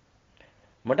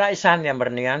 Muda isan yang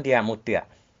berniang dia mutiak.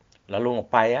 Lalu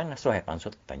ngupaya ngasuh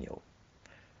pangsut ketanya.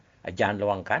 Ajan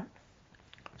luangkan.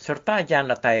 Serta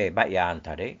ajan datai bayan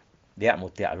tadi. Dia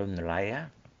mutiak alun nilai ya.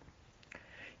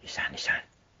 Isan.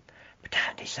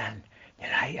 Bedah isan.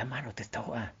 Nilai aman tu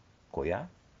tahu ah. Ko ya.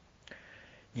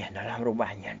 Nya dalam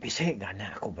rumahnya bisik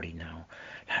gana aku berinau.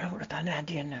 Lalu datang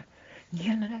dia na.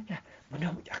 Nya na.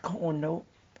 Benar aku undo.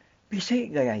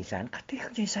 Bisik gaya isan.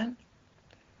 Katik isan.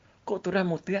 Ko tu dah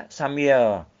mutiak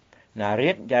sambil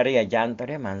narit jari ajan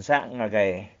tadi mansak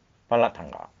ngagai pala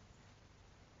tangga.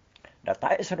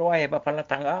 Datai seruai bapala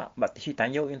tangga, batisi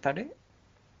tanyo yang tadi.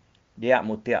 Dia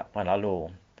mutiak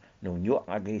palalu nunjuk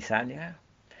lagi isannya.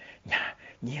 Ya,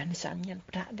 nyian isannya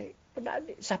pedak dek,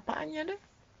 sapanya dek.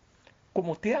 Ku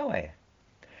mutiak weh.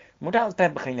 Mudah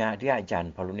utai berkenya dia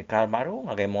ajan palu nikah baru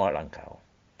ngagai muat langkau.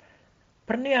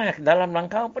 Perniah dalam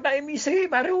langkau pedak emisi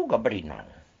baru ke berinau.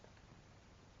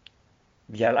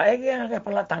 Biar lagi ngagai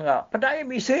pala tangga, pedak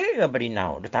emisi ke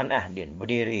berinau. Di tanah din,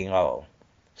 berdiri ngau.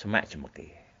 Semak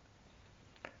semeki.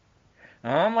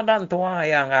 Madan tua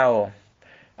yang kau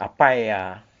apa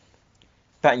ya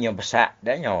taknya besar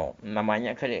dah nyo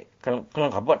namanya kalau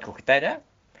kabut ku kita dah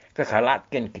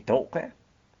kekalatkan kita ke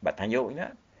bat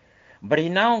tanjuknya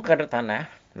berinau ke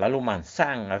tanah lalu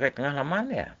mansang ke tengah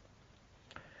laman ya.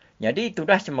 Jadi itu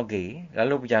dah semegi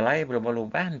lalu berjalan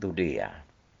berubah-ubah tu dia.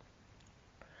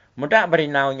 Mudah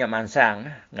berinaunya mansang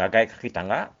ngagai kaki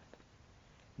tangga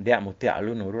dia muti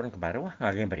alu nurun ke baru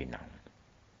ngagai berinau.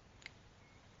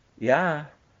 Ya,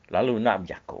 lalu nak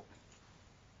berjakuk.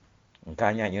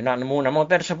 Makanya, nak nemu nama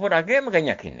tersebut lagi,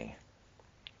 makanya kini.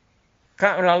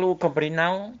 Kak lalu ke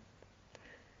berinau,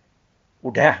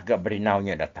 udah ke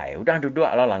berinaunya datai. Udah duduk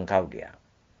ala langkau dia.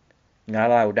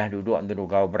 Ngala udah duduk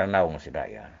kau berenau sudah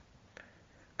ya.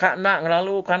 Kak nak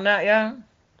lalu kanak ya,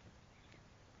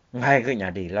 ngai ke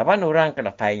nyadi. Lapan orang ke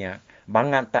datainya,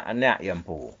 bangat tak anak yang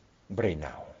pu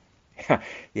berinau.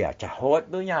 Ya,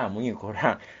 cahot tu nya, mungkin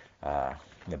korang.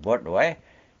 Nyebut doai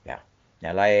ya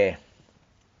nyalai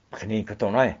kini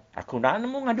ketonoi aku nak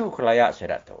nemu ngadu ke layak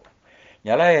sedak tu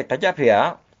nyalai tajap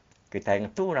ya kita yang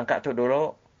tu rangkak tu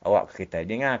dulu awak kita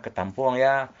dengar ke tampung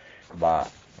ya ba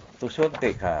tusun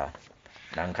tika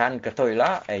dangkan ke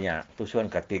toilet nya tusun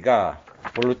ke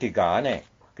 33 ni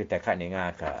kita kan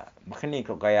dengar ke begini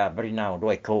kau gaya berinau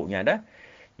dua ikutnya dah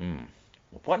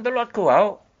puan dulu aku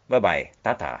bye bye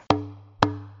tata